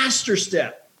master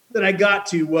step that I got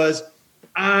to was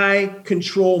I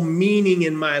control meaning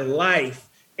in my life.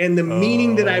 And the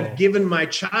meaning that I've given my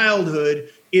childhood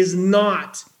is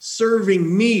not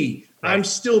serving me. Right. I'm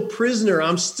still prisoner.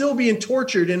 I'm still being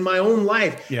tortured in my own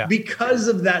life because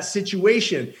of that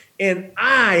situation. And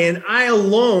I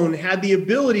alone had the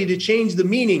ability to change the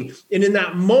meaning. And in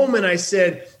that moment, I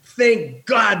said, thank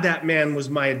God that man was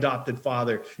my adopted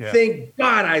father. Yeah. Thank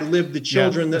God I lived the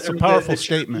children that's a powerful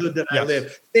statement that I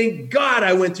lived. Thank God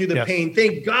I went through the pain.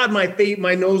 Thank God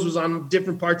my nose was on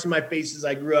different parts of my face as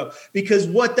I grew up. Because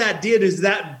what that did is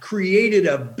that created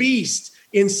a beast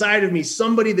inside of me,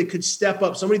 somebody that could step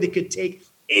up, somebody that could take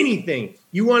anything.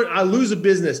 I lose a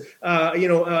business,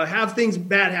 have things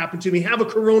bad happen to me, have a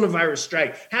coronavirus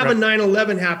strike, have a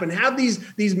 9/11 happen, have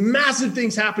these massive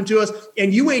things happen to us,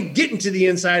 and you ain't getting to the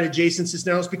inside of Jason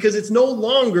Cisneros because it's no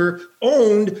longer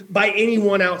owned by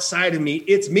anyone outside of me.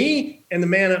 It's me and the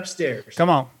man upstairs. Come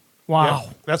on. Wow.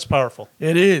 Yeah, that's powerful.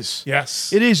 It is.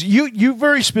 Yes. It is. You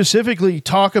very specifically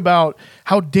talk about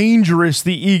how dangerous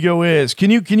the ego is. Can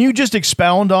you just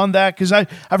expound on that? Because I've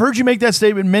heard you make that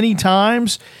statement many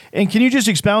times. And can you just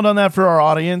expound on that for our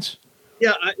audience?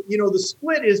 Yeah. The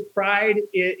split is pride.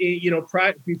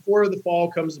 Pride before the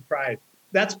fall comes the pride.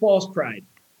 That's false pride.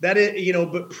 That is,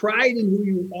 but pride in who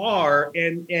you are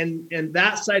and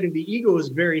that side of the ego is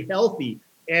very healthy.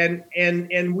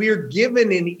 And we're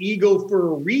given an ego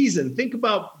for a reason. Think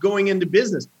about going into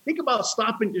business. Think about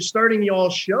starting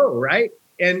y'all's show, right?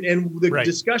 And the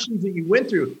discussions that you went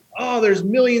through. Oh, there's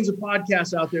millions of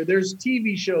podcasts out there. There's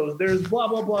TV shows. There's blah,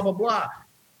 blah, blah, blah, blah.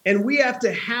 And we have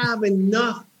to have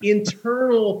enough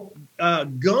internal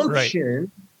gumption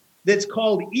that's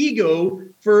called ego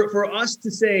for us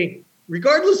to say,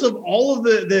 regardless of all of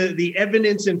the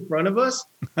evidence in front of us,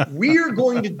 we are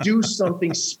going to do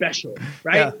something special,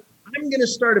 right? Yeah. I'm going to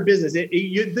start a business.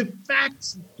 The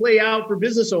facts play out for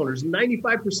business owners.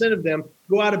 95% of them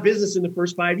go out of business in the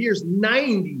first 5 years.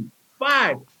 95%.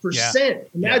 Yeah.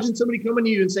 Imagine somebody coming to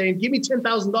you and saying, give me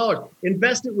 $10,000,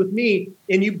 invest it with me,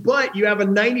 but you have a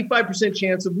 95%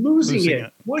 chance of losing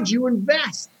it. Would you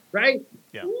invest, right?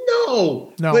 Yeah.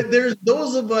 No, but there's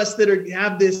those of us that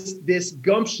have this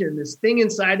gumption, this thing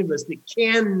inside of us that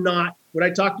cannot, what I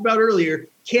talked about earlier,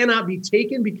 cannot be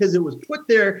taken because it was put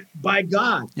there by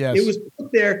God. Yes. It was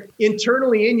put there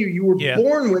internally in you. You were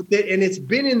born with it, and it's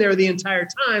been in there the entire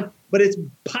time, but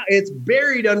it's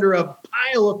buried under a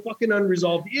pile of fucking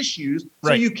unresolved issues,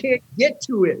 so you can't get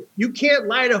to it. You can't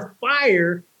light a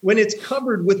fire when it's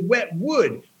covered with wet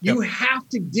wood. You have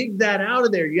to dig that out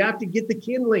of there. You have to get the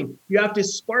kindling. You have to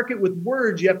spark it with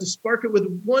words. You have to spark it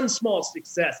with one small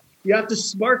success. You have to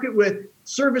spark it with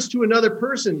service to another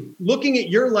person, looking at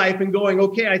your life and going,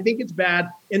 okay, I think it's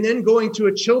bad. And then going to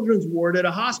a children's ward at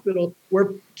a hospital where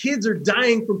kids are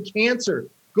dying from cancer.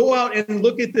 Go out and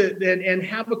look at and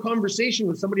have a conversation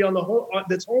with somebody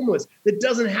that's homeless, that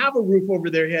doesn't have a roof over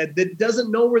their head, that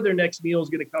doesn't know where their next meal is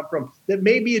going to come from, that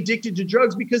may be addicted to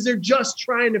drugs because they're just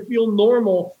trying to feel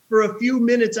normal for a few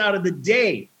minutes out of the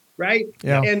day, right?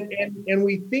 Yeah. And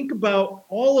we think about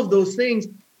all of those things,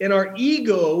 and our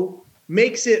ego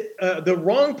makes it the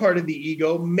wrong part of the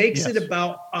ego makes it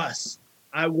about us.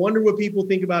 I wonder what people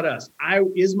think about us.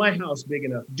 Is my house big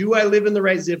enough? Do I live in the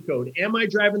right zip code? Am I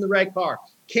driving the right car?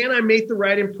 Can I make the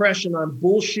right impression on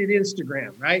bullshit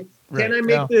Instagram, right? Can I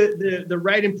make the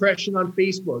right impression on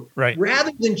Facebook? Right.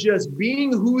 Rather than just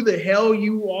being who the hell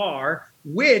you are,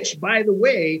 which, by the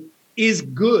way, is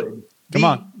good. Come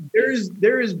on. There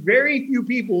is very few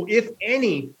people, if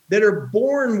any, that are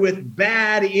born with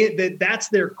bad, that's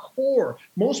their core.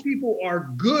 Most people are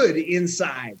good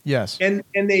inside. Yes. And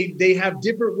they have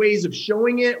different ways of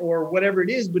showing it or whatever it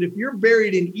is. But if you're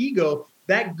buried in ego,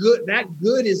 that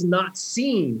good is not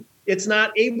seen. It's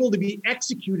not able to be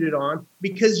executed on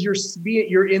because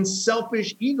you're in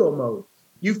selfish ego mode.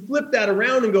 You flip that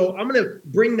around and go, I'm going to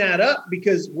bring that up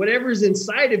because whatever's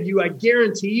inside of you, I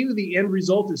guarantee you the end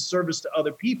result is service to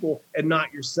other people and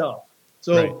not yourself.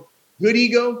 So good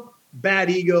ego, bad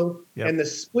ego, and the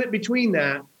split between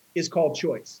that is called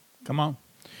choice. Come on.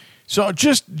 So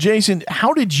just, Jason,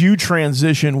 how did you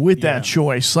transition with that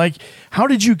choice? Like, how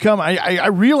did you come? I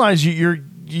realize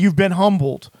you've been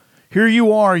humbled. Here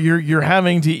you are, you're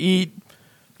having to eat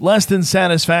less than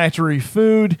satisfactory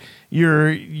food.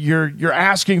 You're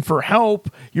asking for help.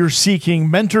 You're seeking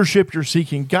mentorship. You're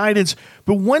seeking guidance.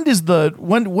 But when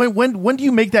do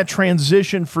you make that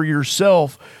transition for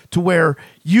yourself to where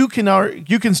you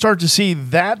can start to see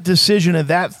that decision and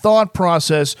that thought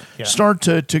process start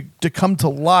to come to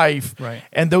life, right,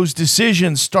 and those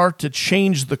decisions start to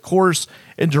change the course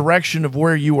and direction of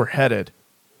where you were headed?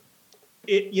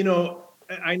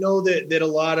 I know that a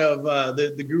lot of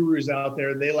the gurus out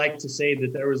there, they like to say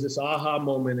that there was this aha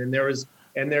moment and there's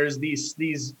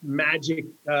these magic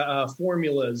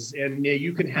formulas and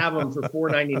you can have them for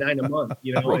 $4.99 a month.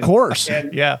 Of course,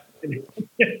 and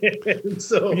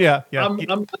so I'm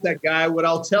not that guy. What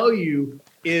I'll tell you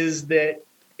is that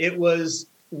it was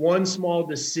one small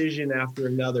decision after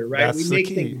another. Right? That's we make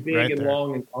things big and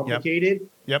long and complicated.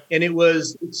 Yep. And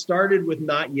it started with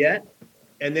not yet.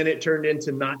 And then it turned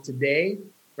into not today,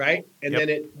 right? And then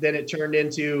it turned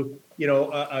into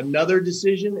another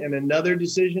decision and another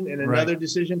decision and another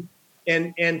decision,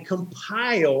 and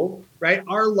compile, right?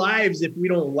 Our lives, if we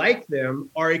don't like them,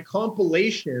 are a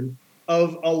compilation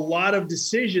of a lot of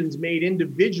decisions made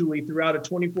individually throughout a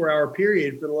 24-hour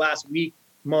period for the last week,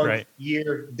 month,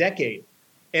 year, decade.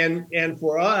 And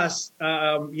for us,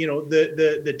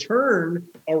 the turn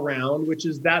around,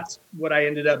 that's what I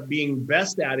ended up being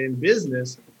best at in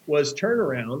business, was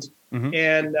turnarounds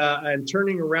and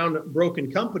turning around broken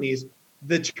companies.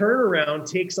 The turnaround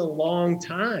takes a long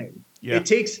time. Yeah. It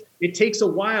takes a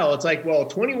while. It's like, well,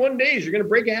 21 days, you're going to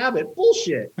break a habit.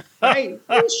 Bullshit, right?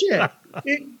 Bullshit.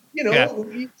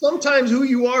 Sometimes who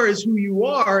you are is who you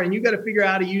are, and you got to figure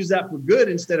out how to use that for good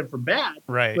instead of for bad.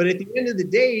 Right. But at the end of the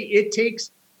day, it takes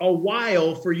a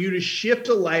while for you to shift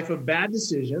a life of bad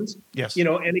decisions. Yes.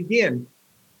 And again,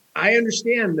 I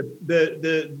understand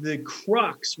the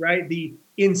crux, right? The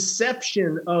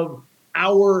inception of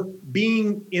our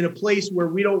being in a place where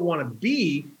we don't want to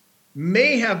be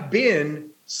may have been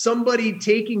somebody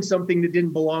taking something that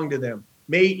didn't belong to them.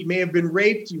 May have been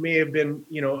raped. You may have been,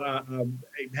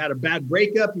 had a bad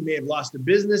breakup. You may have lost a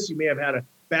business. You may have had a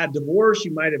bad divorce.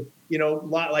 You might have,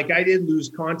 like I did, lose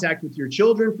contact with your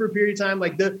children for a period of time.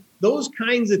 Like those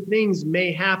kinds of things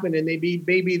may happen, and they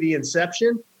may be the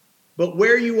inception. But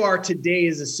where you are today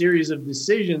is a series of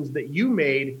decisions that you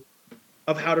made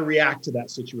of how to react to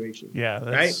that situation. Yeah,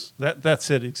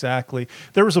 that's it exactly.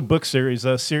 There was a book series,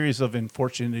 a series of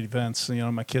unfortunate events.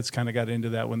 My kids kind of got into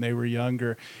that when they were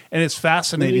younger, and it's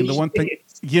fascinating. The one thing,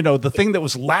 the thing that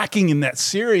was lacking in that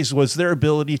series was their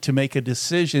ability to make a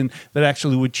decision that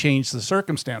actually would change the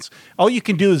circumstance. All you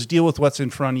can do is deal with what's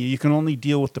in front of you. You can only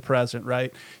deal with the present,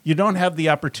 right? You don't have the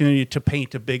opportunity to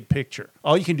paint a big picture.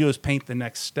 All you can do is paint the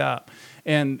next step.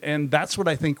 And that's what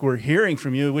I think we're hearing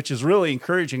from you, which is really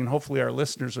encouraging. And hopefully our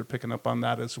listeners are picking up on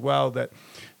that as well, that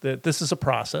this is a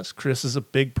process. Chris is a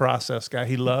big process guy.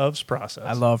 He loves process.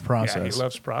 I love process. Yeah, he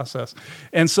loves process.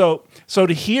 And so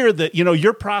to hear that,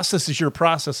 your process is your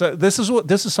process. This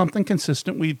is something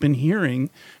consistent we've been hearing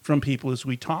from people as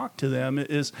we talk to them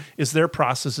is their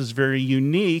process is very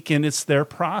unique and it's their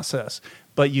process.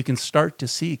 But you can start to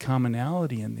see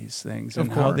commonality in these things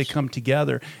and how they come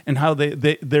together and how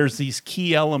there's these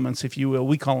key elements, if you will.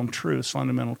 We call them truths,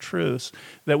 fundamental truths,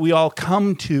 that we all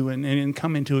come to and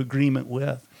come into agreement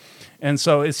with. And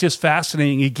so it's just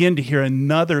fascinating, again, to hear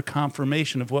another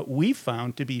confirmation of what we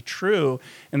found to be true.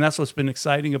 And that's what's been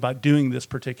exciting about doing this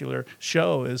particular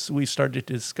show is we started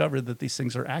to discover that these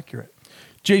things are accurate.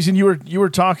 Jason, you were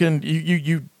talking,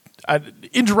 you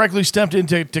indirectly stepped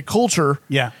into culture.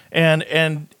 Yeah.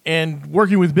 And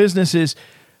working with businesses.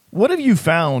 What have you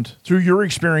found through your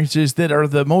experiences that are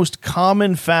the most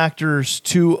common factors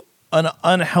to an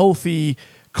unhealthy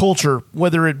culture,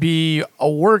 whether it be a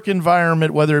work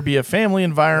environment, whether it be a family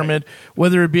environment,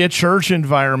 whether it be a church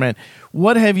environment?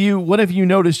 What have you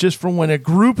noticed just from when a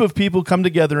group of people come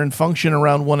together and function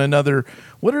around one another?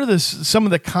 What are some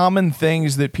of the common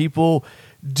things that people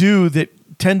do that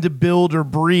tend to build or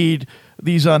breed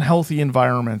these unhealthy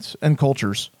environments and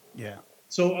cultures? Yeah.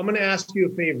 So I'm going to ask you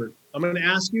a favor. I'm going to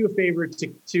ask you a favor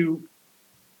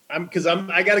because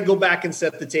I got to go back and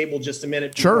set the table just a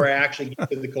minute before I actually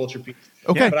get to the culture piece.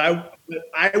 Okay. But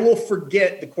I will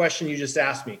forget the question you just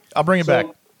asked me. I'll bring it back.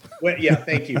 Well, yeah,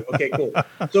 thank you. Okay, cool.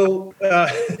 So,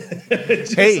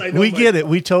 hey, we get it.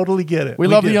 We totally get it. We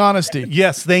love the honesty.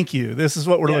 Yes, thank you. This is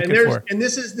what we're looking for. And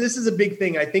this is a big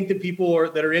thing. I think that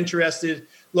people that are interested.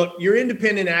 Look, your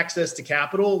independent access to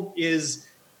capital is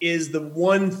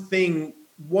the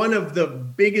one of the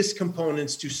biggest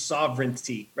components to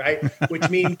sovereignty, right? Which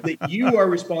means that you are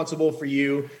responsible for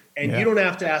you, and you don't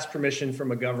have to ask permission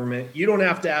from a government. You don't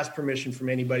have to ask permission from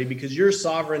anybody because you're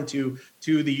sovereign to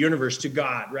the universe, to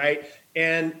God, right?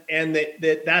 And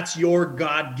that's your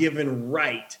God-given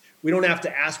right. We don't have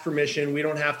to ask permission. We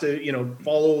don't have to,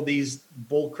 follow these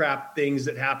bullcrap things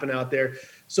that happen out there.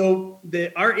 So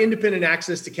our independent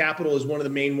access to capital is one of the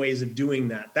main ways of doing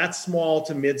that. That's small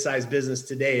to mid-sized business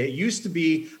today. It used to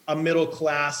be a middle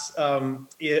class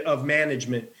of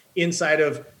management inside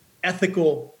of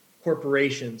ethical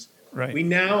corporations. Right. We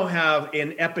now have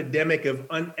an epidemic of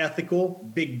unethical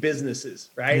big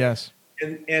businesses, right? Yes.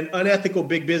 And unethical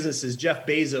big businesses, Jeff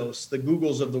Bezos, the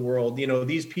Googles of the world,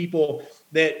 these people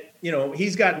that,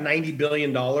 he's got $90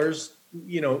 billion,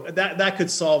 that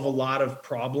could solve a lot of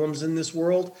problems in this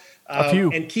world. A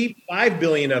few. And keep 5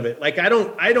 billion of it. Like I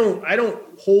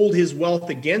don't hold his wealth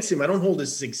against him. I don't hold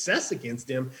his success against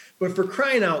him, but for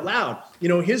crying out loud,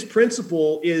 his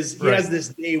principle is he has this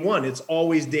day one. It's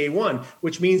always day one,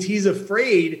 which means he's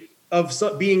afraid of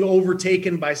being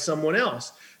overtaken by someone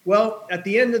else. Well, at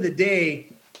the end of the day,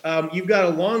 you've got a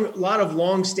lot of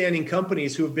long-standing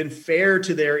companies who have been fair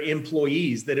to their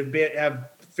employees, that have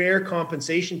fair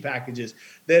compensation packages,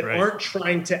 that aren't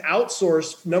trying to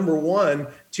outsource, number one,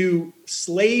 to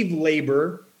slave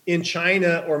labor in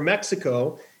China or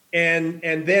Mexico, and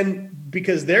then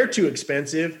because they're too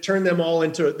expensive, turn them all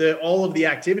into all of the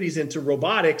activities into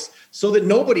robotics so that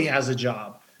nobody has a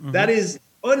job. Mm-hmm. That is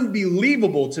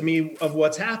unbelievable to me of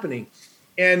what's happening.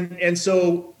 And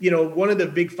so, one of the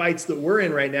big fights that we're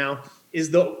in right now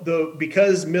is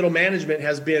because middle management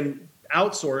has been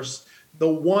outsourced, the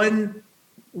one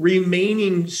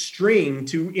remaining string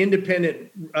to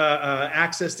independent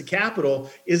access to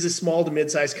capital is a small to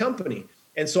mid-sized company.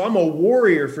 And so I'm a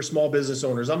warrior for small business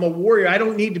owners. I'm a warrior. I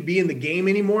don't need to be in the game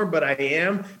anymore, but I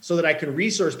am, so that I can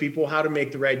resource people how to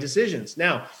make the right decisions.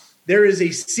 Now, there is a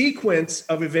sequence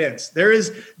of events. There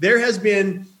has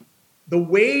been the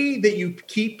way that you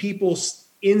keep people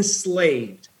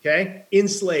enslaved,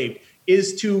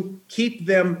 is to keep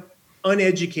them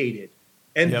uneducated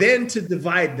and then to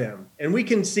divide them. And we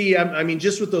can see,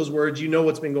 just with those words,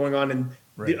 what's been going on in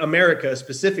America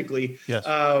specifically. Yes.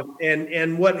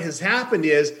 And what has happened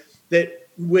is that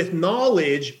with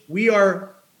knowledge, we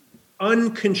are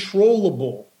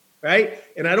uncontrollable. Right.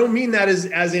 And I don't mean that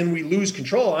as in we lose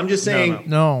control. I'm just saying,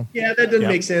 no. Yeah, that doesn't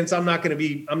make sense. I'm not going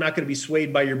to be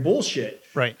swayed by your bullshit.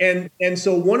 Right. And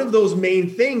so one of those main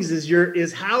things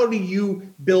is how do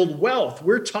you build wealth?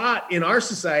 We're taught in our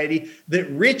society that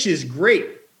rich is great,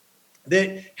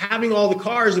 that having all the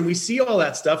cars, and we see all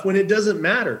that stuff when it doesn't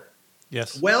matter.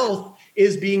 Yes. Wealth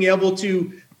is being able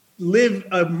to live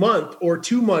a month or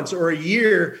 2 months or a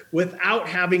year without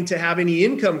having to have any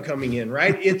income coming in,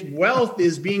 right? Wealth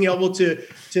is being able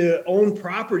to own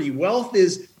property. Wealth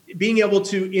is being able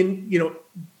to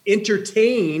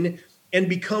entertain and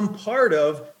become part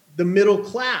of the middle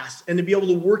class and to be able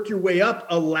to work your way up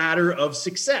a ladder of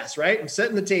success, right? I'm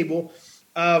setting the table.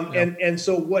 And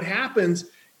so what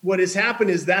has happened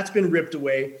is that's been ripped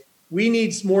away. We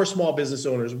need more small business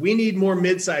owners. We need more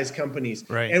mid-sized companies.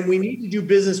 Right. And we need to do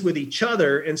business with each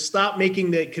other and stop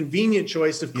making the convenient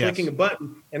choice of clicking a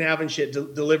button and having shit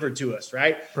delivered to us,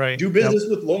 right? Right. Do business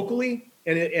with locally,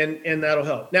 and that'll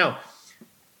help. Now,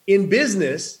 in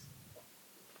business,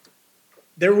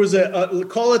 there was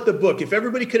call it the book. If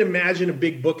everybody could imagine a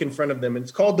big book in front of them,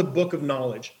 it's called the Book of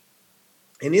Knowledge.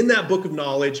 And in that book of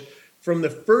knowledge, from the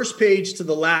first page to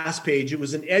the last page, it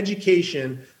was an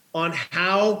education on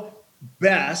how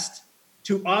best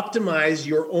to optimize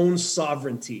your own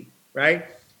sovereignty, right?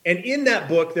 And in that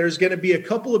book, there's going to be a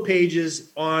couple of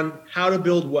pages on how to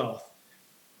build wealth.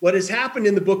 What has happened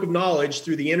in the book of knowledge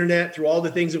through the internet, through all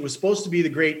the things that was supposed to be the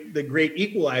great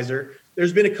equalizer,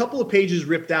 there's been a couple of pages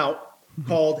ripped out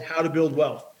called How to Build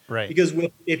Wealth. Right. Because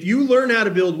if you learn how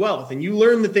to build wealth and you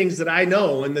learn the things that I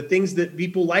know and the things that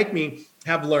people like me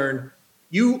have learned,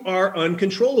 you are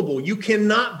uncontrollable. You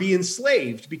cannot be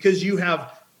enslaved because you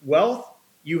have wealth,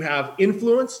 you have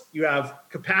influence, you have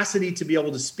capacity to be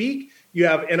able to speak, you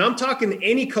have, and I'm talking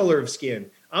any color of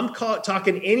skin. I'm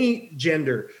talking any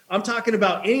gender. I'm talking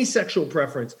about any sexual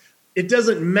preference. It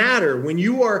doesn't matter. When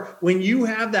you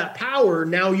have that power,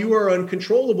 now you are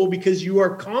uncontrollable because you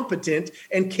are competent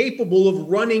and capable of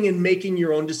running and making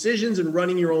your own decisions and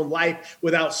running your own life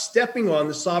without stepping on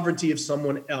the sovereignty of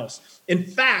someone else. In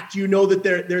fact, you know that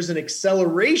there's an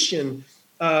acceleration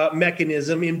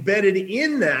mechanism embedded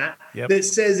in that that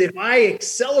says if I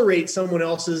accelerate someone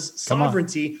else's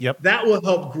sovereignty, that will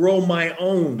help grow my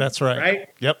own. That's right. Right?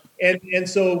 Yep. And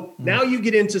so now you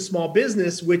get into small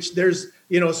business, which there's,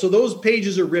 so those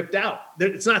pages are ripped out.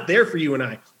 It's not there for you and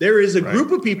I. There is a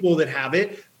group of people that have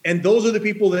it. And those are the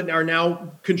people that are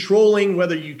now controlling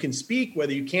whether you can speak,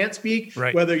 whether you can't speak,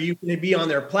 whether you can be on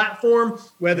their platform,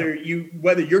 whether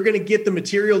you're going to get the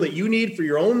material that you need for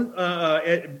your own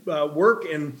work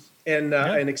and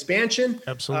expansion.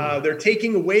 Absolutely. They're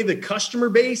taking away the customer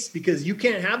base because you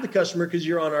can't have the customer because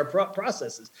you're on our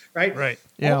processes, right? Right.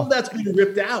 Yeah. All of that's been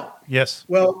ripped out. Yes.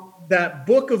 Well, that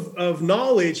book of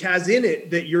knowledge has in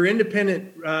it that your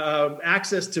independent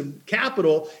access to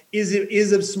capital is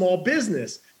a small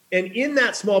business. And in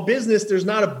that small business, there's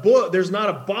not a book, there's not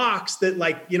a box that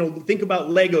think about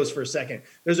Legos for a second.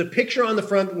 There's a picture on the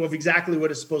front of exactly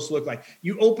what it's supposed to look like.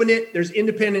 You open it, there's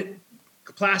independent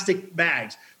plastic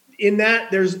bags. In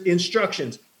that, there's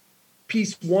instructions.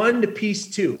 Piece 1 to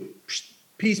piece 2,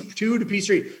 piece 2 to piece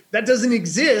 3. That doesn't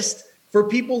exist for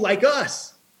people like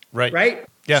us. Right?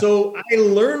 Yeah. So I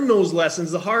learned those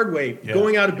lessons the hard way. Yeah.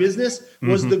 Going out of business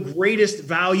was the greatest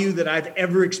value that I've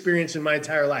ever experienced in my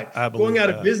entire life. Going out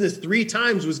of business 3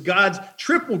 times was God's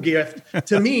triple gift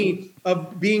to me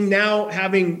of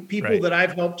having people that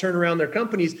I've helped turn around their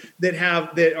companies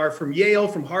that are from Yale,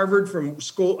 from Harvard, from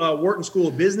school, Wharton School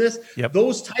of Business. Yep.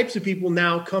 Those types of people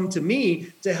now come to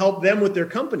me to help them with their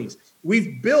companies.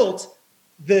 We've built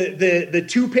the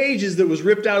 2 pages that was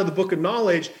ripped out of the book of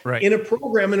knowledge in a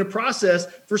program, in a process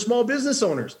for small business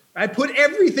owners. I put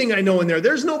everything I know in there.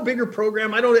 There's no bigger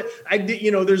program.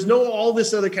 There's no all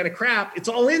this other kind of crap. It's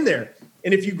all in there.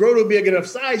 And if you grow to a big enough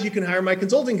size, you can hire my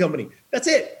consulting company. That's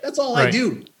it. That's all I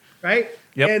do. Right.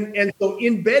 Yep. And so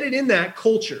embedded in that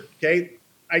culture. Okay.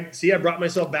 I brought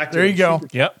myself back to there. You go.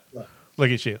 Yep.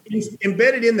 Look at you.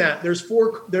 Embedded in that, there's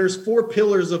four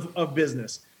pillars of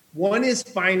business. One is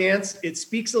finance. It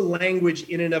speaks a language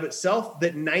in and of itself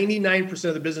that 99%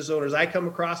 of the business owners I come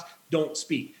across don't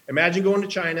speak. Imagine going to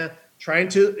China, trying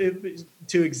to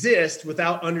exist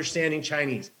without understanding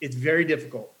Chinese. It's very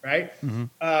difficult, right? Mm-hmm.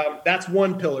 That's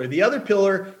one pillar. The other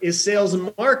pillar is sales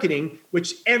and marketing,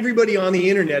 which everybody on the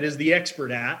internet is the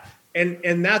expert at.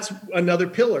 And that's another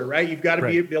pillar, right? You've got to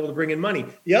be able to bring in money.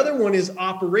 The other one is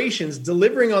operations,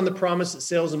 delivering on the promise that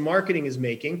sales and marketing is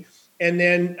making. And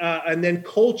then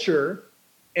culture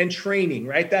and training,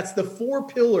 right? That's the 4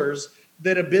 pillars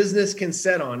that a business can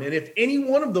set on. And if any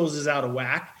one of those is out of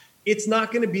whack, it's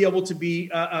not going to be able to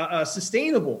be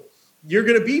sustainable. You're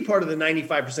going to be part of the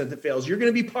 95% that fails. You're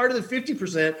going to be part of the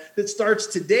 50% that starts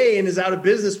today and is out of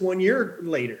business 1 year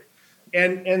later.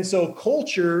 And so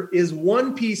culture is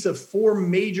one piece of 4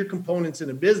 major components in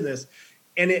a business,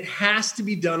 and it has to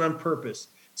be done on purpose.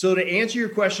 So to answer your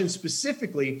question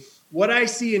specifically, what I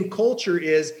see in culture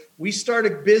is we start a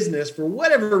business for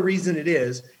whatever reason it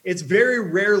is. It's very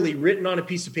rarely written on a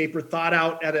piece of paper, thought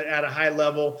out at a high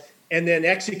level, and then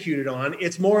executed on.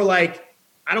 It's more like,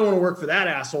 I don't want to work for that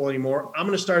asshole anymore. I'm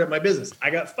going to start up my business. I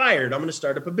got fired. I'm going to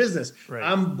start up a business. Right.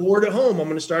 I'm bored at home. I'm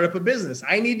going to start up a business.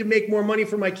 I need to make more money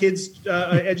for my kids'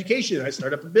 education. I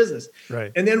start up a business.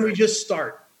 Right. And then we just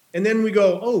start. And then we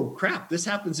go, oh, crap, this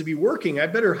happens to be working. I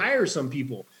better hire some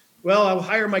people. Well, I'll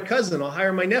hire my cousin. I'll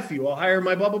hire my nephew. I'll hire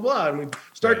my blah, blah, blah. And we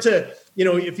start to,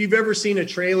 if you've ever seen a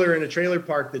trailer in a trailer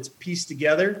park that's pieced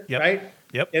together, right?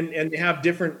 Yep. And have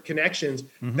different connections.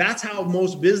 Mm-hmm. That's how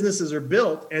most businesses are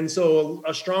built. And so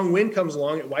a strong wind comes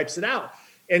along, it wipes it out.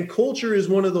 And culture is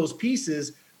one of those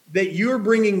pieces that you're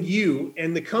bringing you,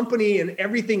 and the company and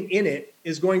everything in it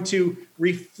is going to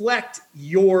reflect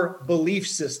your belief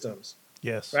systems.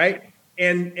 Yes. Right.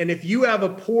 And if you have a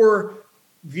poor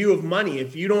view of money,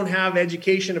 if you don't have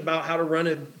education about how to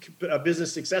run a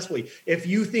business successfully, if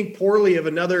you think poorly of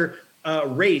another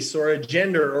race or a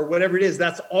gender or whatever it is.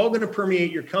 That's all going to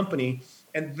permeate your company,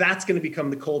 and that's going to become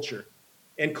the culture.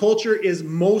 And culture is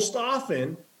most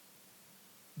often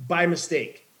by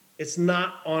mistake. It's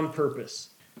not on purpose.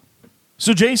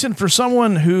 So, Jason, for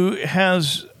someone who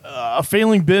has a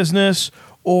failing business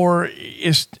or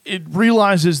it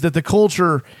realizes that the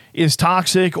culture is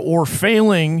toxic or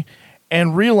failing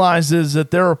and realizes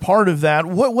that they're a part of that,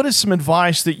 what is some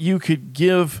advice that you could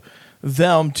give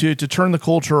them to turn the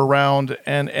culture around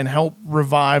and help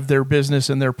revive their business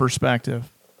and their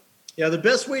perspective? Yeah, the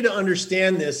best way to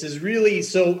understand this is really,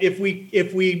 so if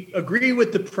we agree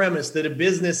with the premise that a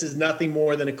business is nothing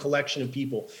more than a collection of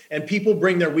people, and people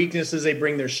bring their weaknesses, they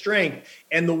bring their strength,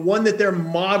 and the one that they're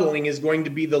modeling is going to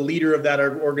be the leader of that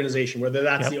organization, whether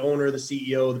that's the owner, the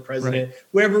CEO, the president,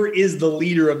 whoever is the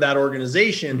leader of that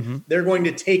organization, they're going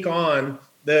to take on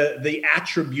the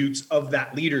attributes of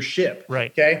that leadership.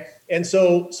 Right. Okay. And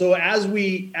so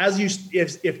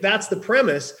if that's the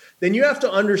premise, then you have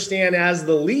to understand as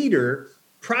the leader,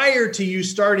 prior to you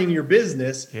starting your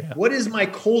business, what is my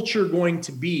culture going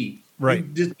to be? Right. You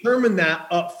determine that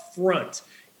up front.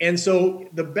 And so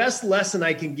the best lesson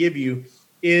I can give you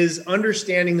is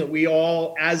understanding that we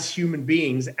all, as human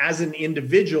beings, as an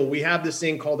individual, we have this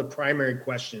thing called a primary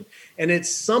question. And it's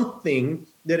something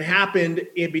that happened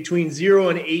in between 0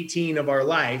 and 18 of our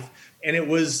life. And it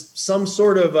was some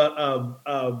sort of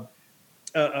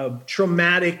a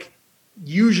traumatic,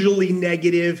 usually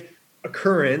negative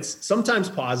occurrence, sometimes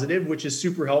positive, which is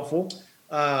super helpful,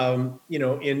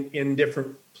 in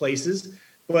different places.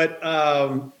 But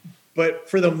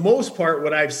for the most part,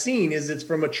 what I've seen is it's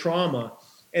from a trauma,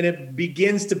 and it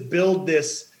begins to build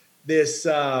this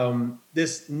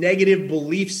negative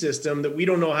belief system that we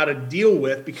don't know how to deal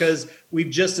with because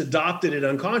we've just adopted it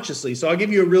unconsciously. So I'll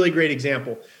give you a really great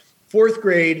example. 4th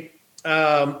grade,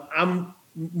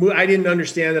 I didn't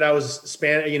understand that I was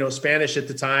Spanish at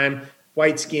the time,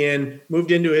 white skin,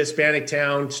 moved into a Hispanic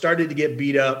town, started to get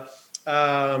beat up,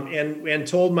 and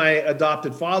told my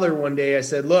adopted father one day, I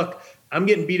said, look, I'm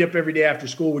getting beat up every day after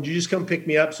school. Would you just come pick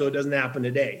me up so it doesn't happen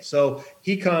today? So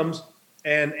he comes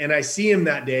and I see him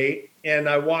that day, and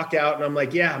I walk out and I'm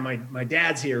like, yeah, my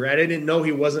dad's here, right? I didn't know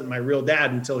he wasn't my real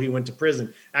dad until he went to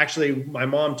prison. Actually, my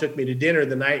mom took me to dinner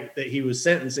the night that he was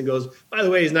sentenced and goes, by the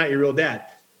way, he's not your real dad.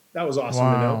 That was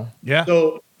awesome to know. Yeah.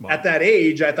 So at that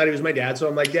age, I thought he was my dad. So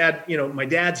I'm like, Dad, my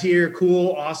dad's here.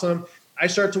 Cool. Awesome. I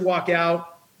start to walk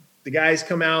out. The guys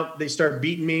come out. They start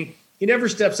beating me. He never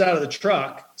steps out of the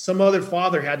truck. Some other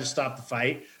father had to stop the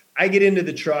fight. I get into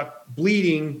the truck,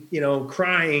 bleeding,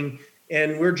 crying,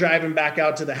 and we're driving back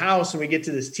out to the house, and we get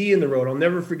to this T in the road. I'll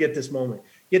never forget this moment.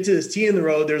 Get to this T in the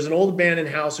road. There's an old abandoned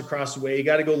house across the way. You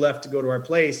got to go left to go to our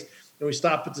place. And we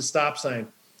stop at the stop sign.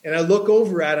 And I look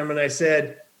over at him and I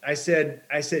said,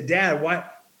 Dad,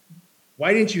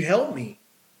 why didn't you help me?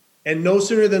 And no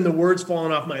sooner than the words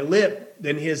falling off my lip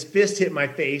than his fist hit my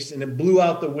face and it blew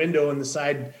out the window in the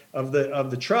side of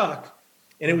the truck.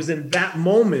 And it was in that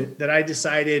moment that I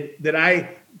decided that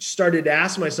I started to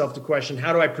ask myself the question,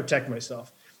 how do I protect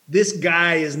myself? This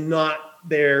guy is not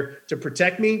there to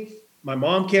protect me. My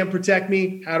mom can't protect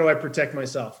me. How do I protect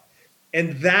myself?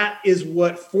 And that is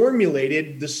what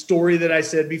formulated the story that I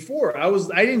said before.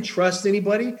 I didn't trust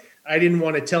anybody. I didn't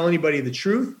want to tell anybody the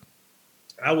truth.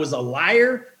 I was a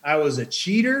liar. I was a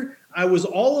cheater. I was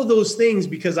all of those things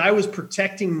because I was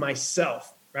protecting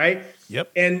myself, right?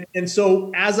 Yep. And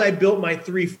so as I built my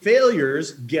 3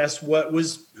 failures, guess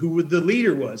who the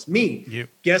leader was? Me. Yep.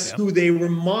 Guess who they were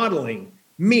modeling?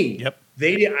 Me. Yep.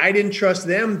 I didn't trust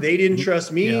them. They didn't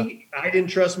trust me. Yeah. I didn't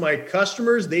trust my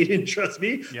customers. They didn't trust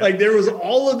me. Yep. Like there was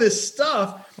all of this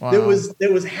stuff that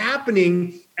was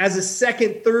happening as a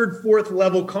 2nd, 3rd, 4th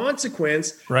level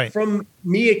consequence from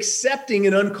me accepting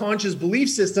an unconscious belief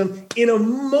system in a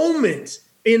moment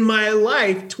in my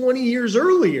life 20 years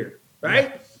earlier. Right.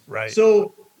 Yeah. Right.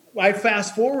 So I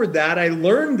fast forward that. I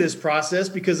learned this process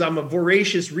because I'm a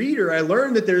voracious reader. I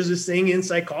learned that there's this thing in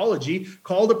psychology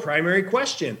called a primary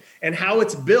question, and how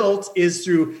it's built is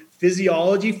through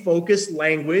physiology, focused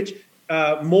language,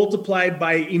 multiplied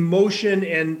by emotion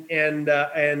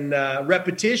and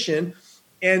repetition,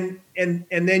 and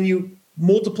then you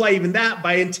multiply even that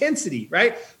by intensity,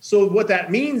 right? So what that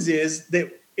means is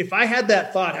that if I had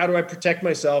that thought, how do I protect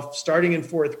myself starting in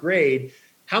 4th grade?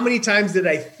 How many times did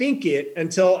I think it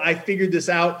until I figured this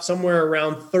out somewhere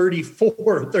around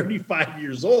 34, 35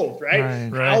 years old,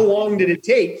 right? How long did it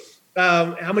take?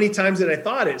 How many times did I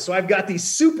thought it? So I've got these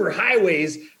super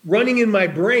highways running in my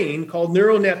brain called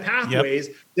neural net pathways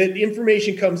that the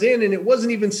information comes in, and it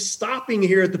wasn't even stopping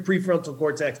here at the prefrontal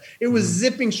cortex. It was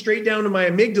zipping straight down to my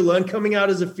amygdala and coming out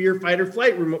as a fear, fight, or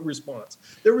flight response.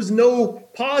 There was no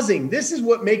pausing. This is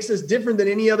what makes us different than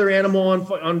any other animal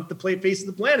on the face of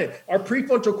the planet. Our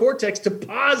prefrontal cortex to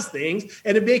pause things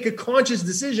and to make a conscious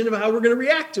decision of how we're going to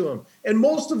react to them. And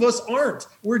most of us aren't.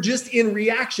 We're just in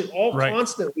reaction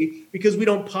constantly because we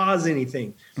don't pause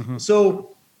anything.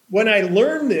 So when I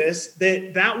learned this,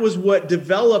 that was what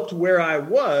developed where I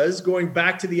was, going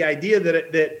back to the idea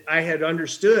that I had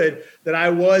understood that I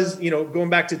was, going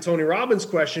back to Tony Robbins'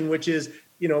 question, which is,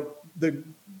 the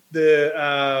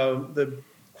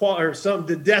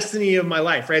destiny of my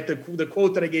life, right? The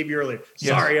quote that I gave you earlier. Yes.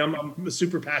 Sorry, I'm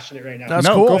super passionate right now. That's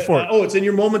cool. Go for it. It's in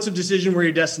your moments of decision where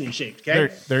your destiny is shaped.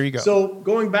 Okay. There you go. So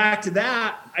going back to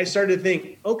that, I started to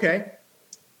think, okay,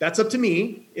 that's up to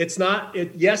me. It's not,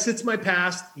 yes, it's my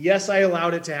past. Yes, I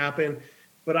allowed it to happen,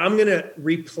 but I'm going to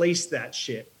replace that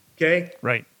shit. Okay.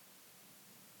 Right.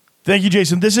 Thank you,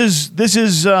 Jason. This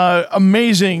is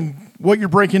amazing what you're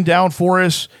breaking down for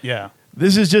us. Yeah.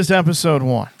 This is just episode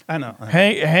 1. I know.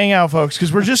 Hang out, folks,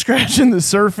 because we're just scratching the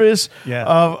surface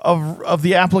of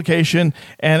the application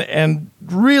and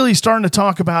really starting to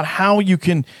talk about how you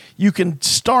can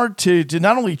start to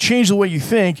not only change the way you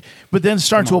think, but then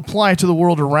start to apply it to the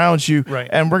world around you. Right.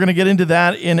 And we're going to get into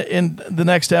that in the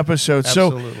next episode.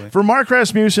 Absolutely. So for Mark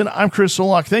Rasmussen, I'm Chris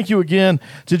Solak. Thank you again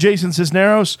to Jason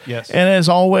Cisneros. Yes. And as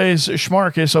always,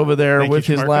 Schmarkus over there with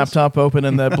his laptop open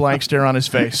and the blank stare on his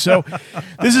face. So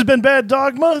this has been Bad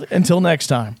Dogma. Until next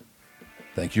time.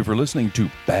 Thank you for listening to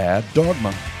Bad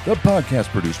Dogma, the podcast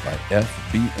produced by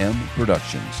FBM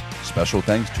Productions. Special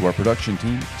thanks to our production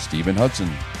team, Stephen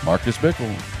Hudson, Marcus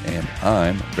Bickle, and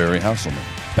I'm Barry Hasselman.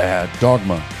 Bad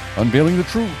Dogma, unveiling the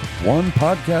truth, one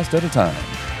podcast at a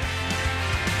time.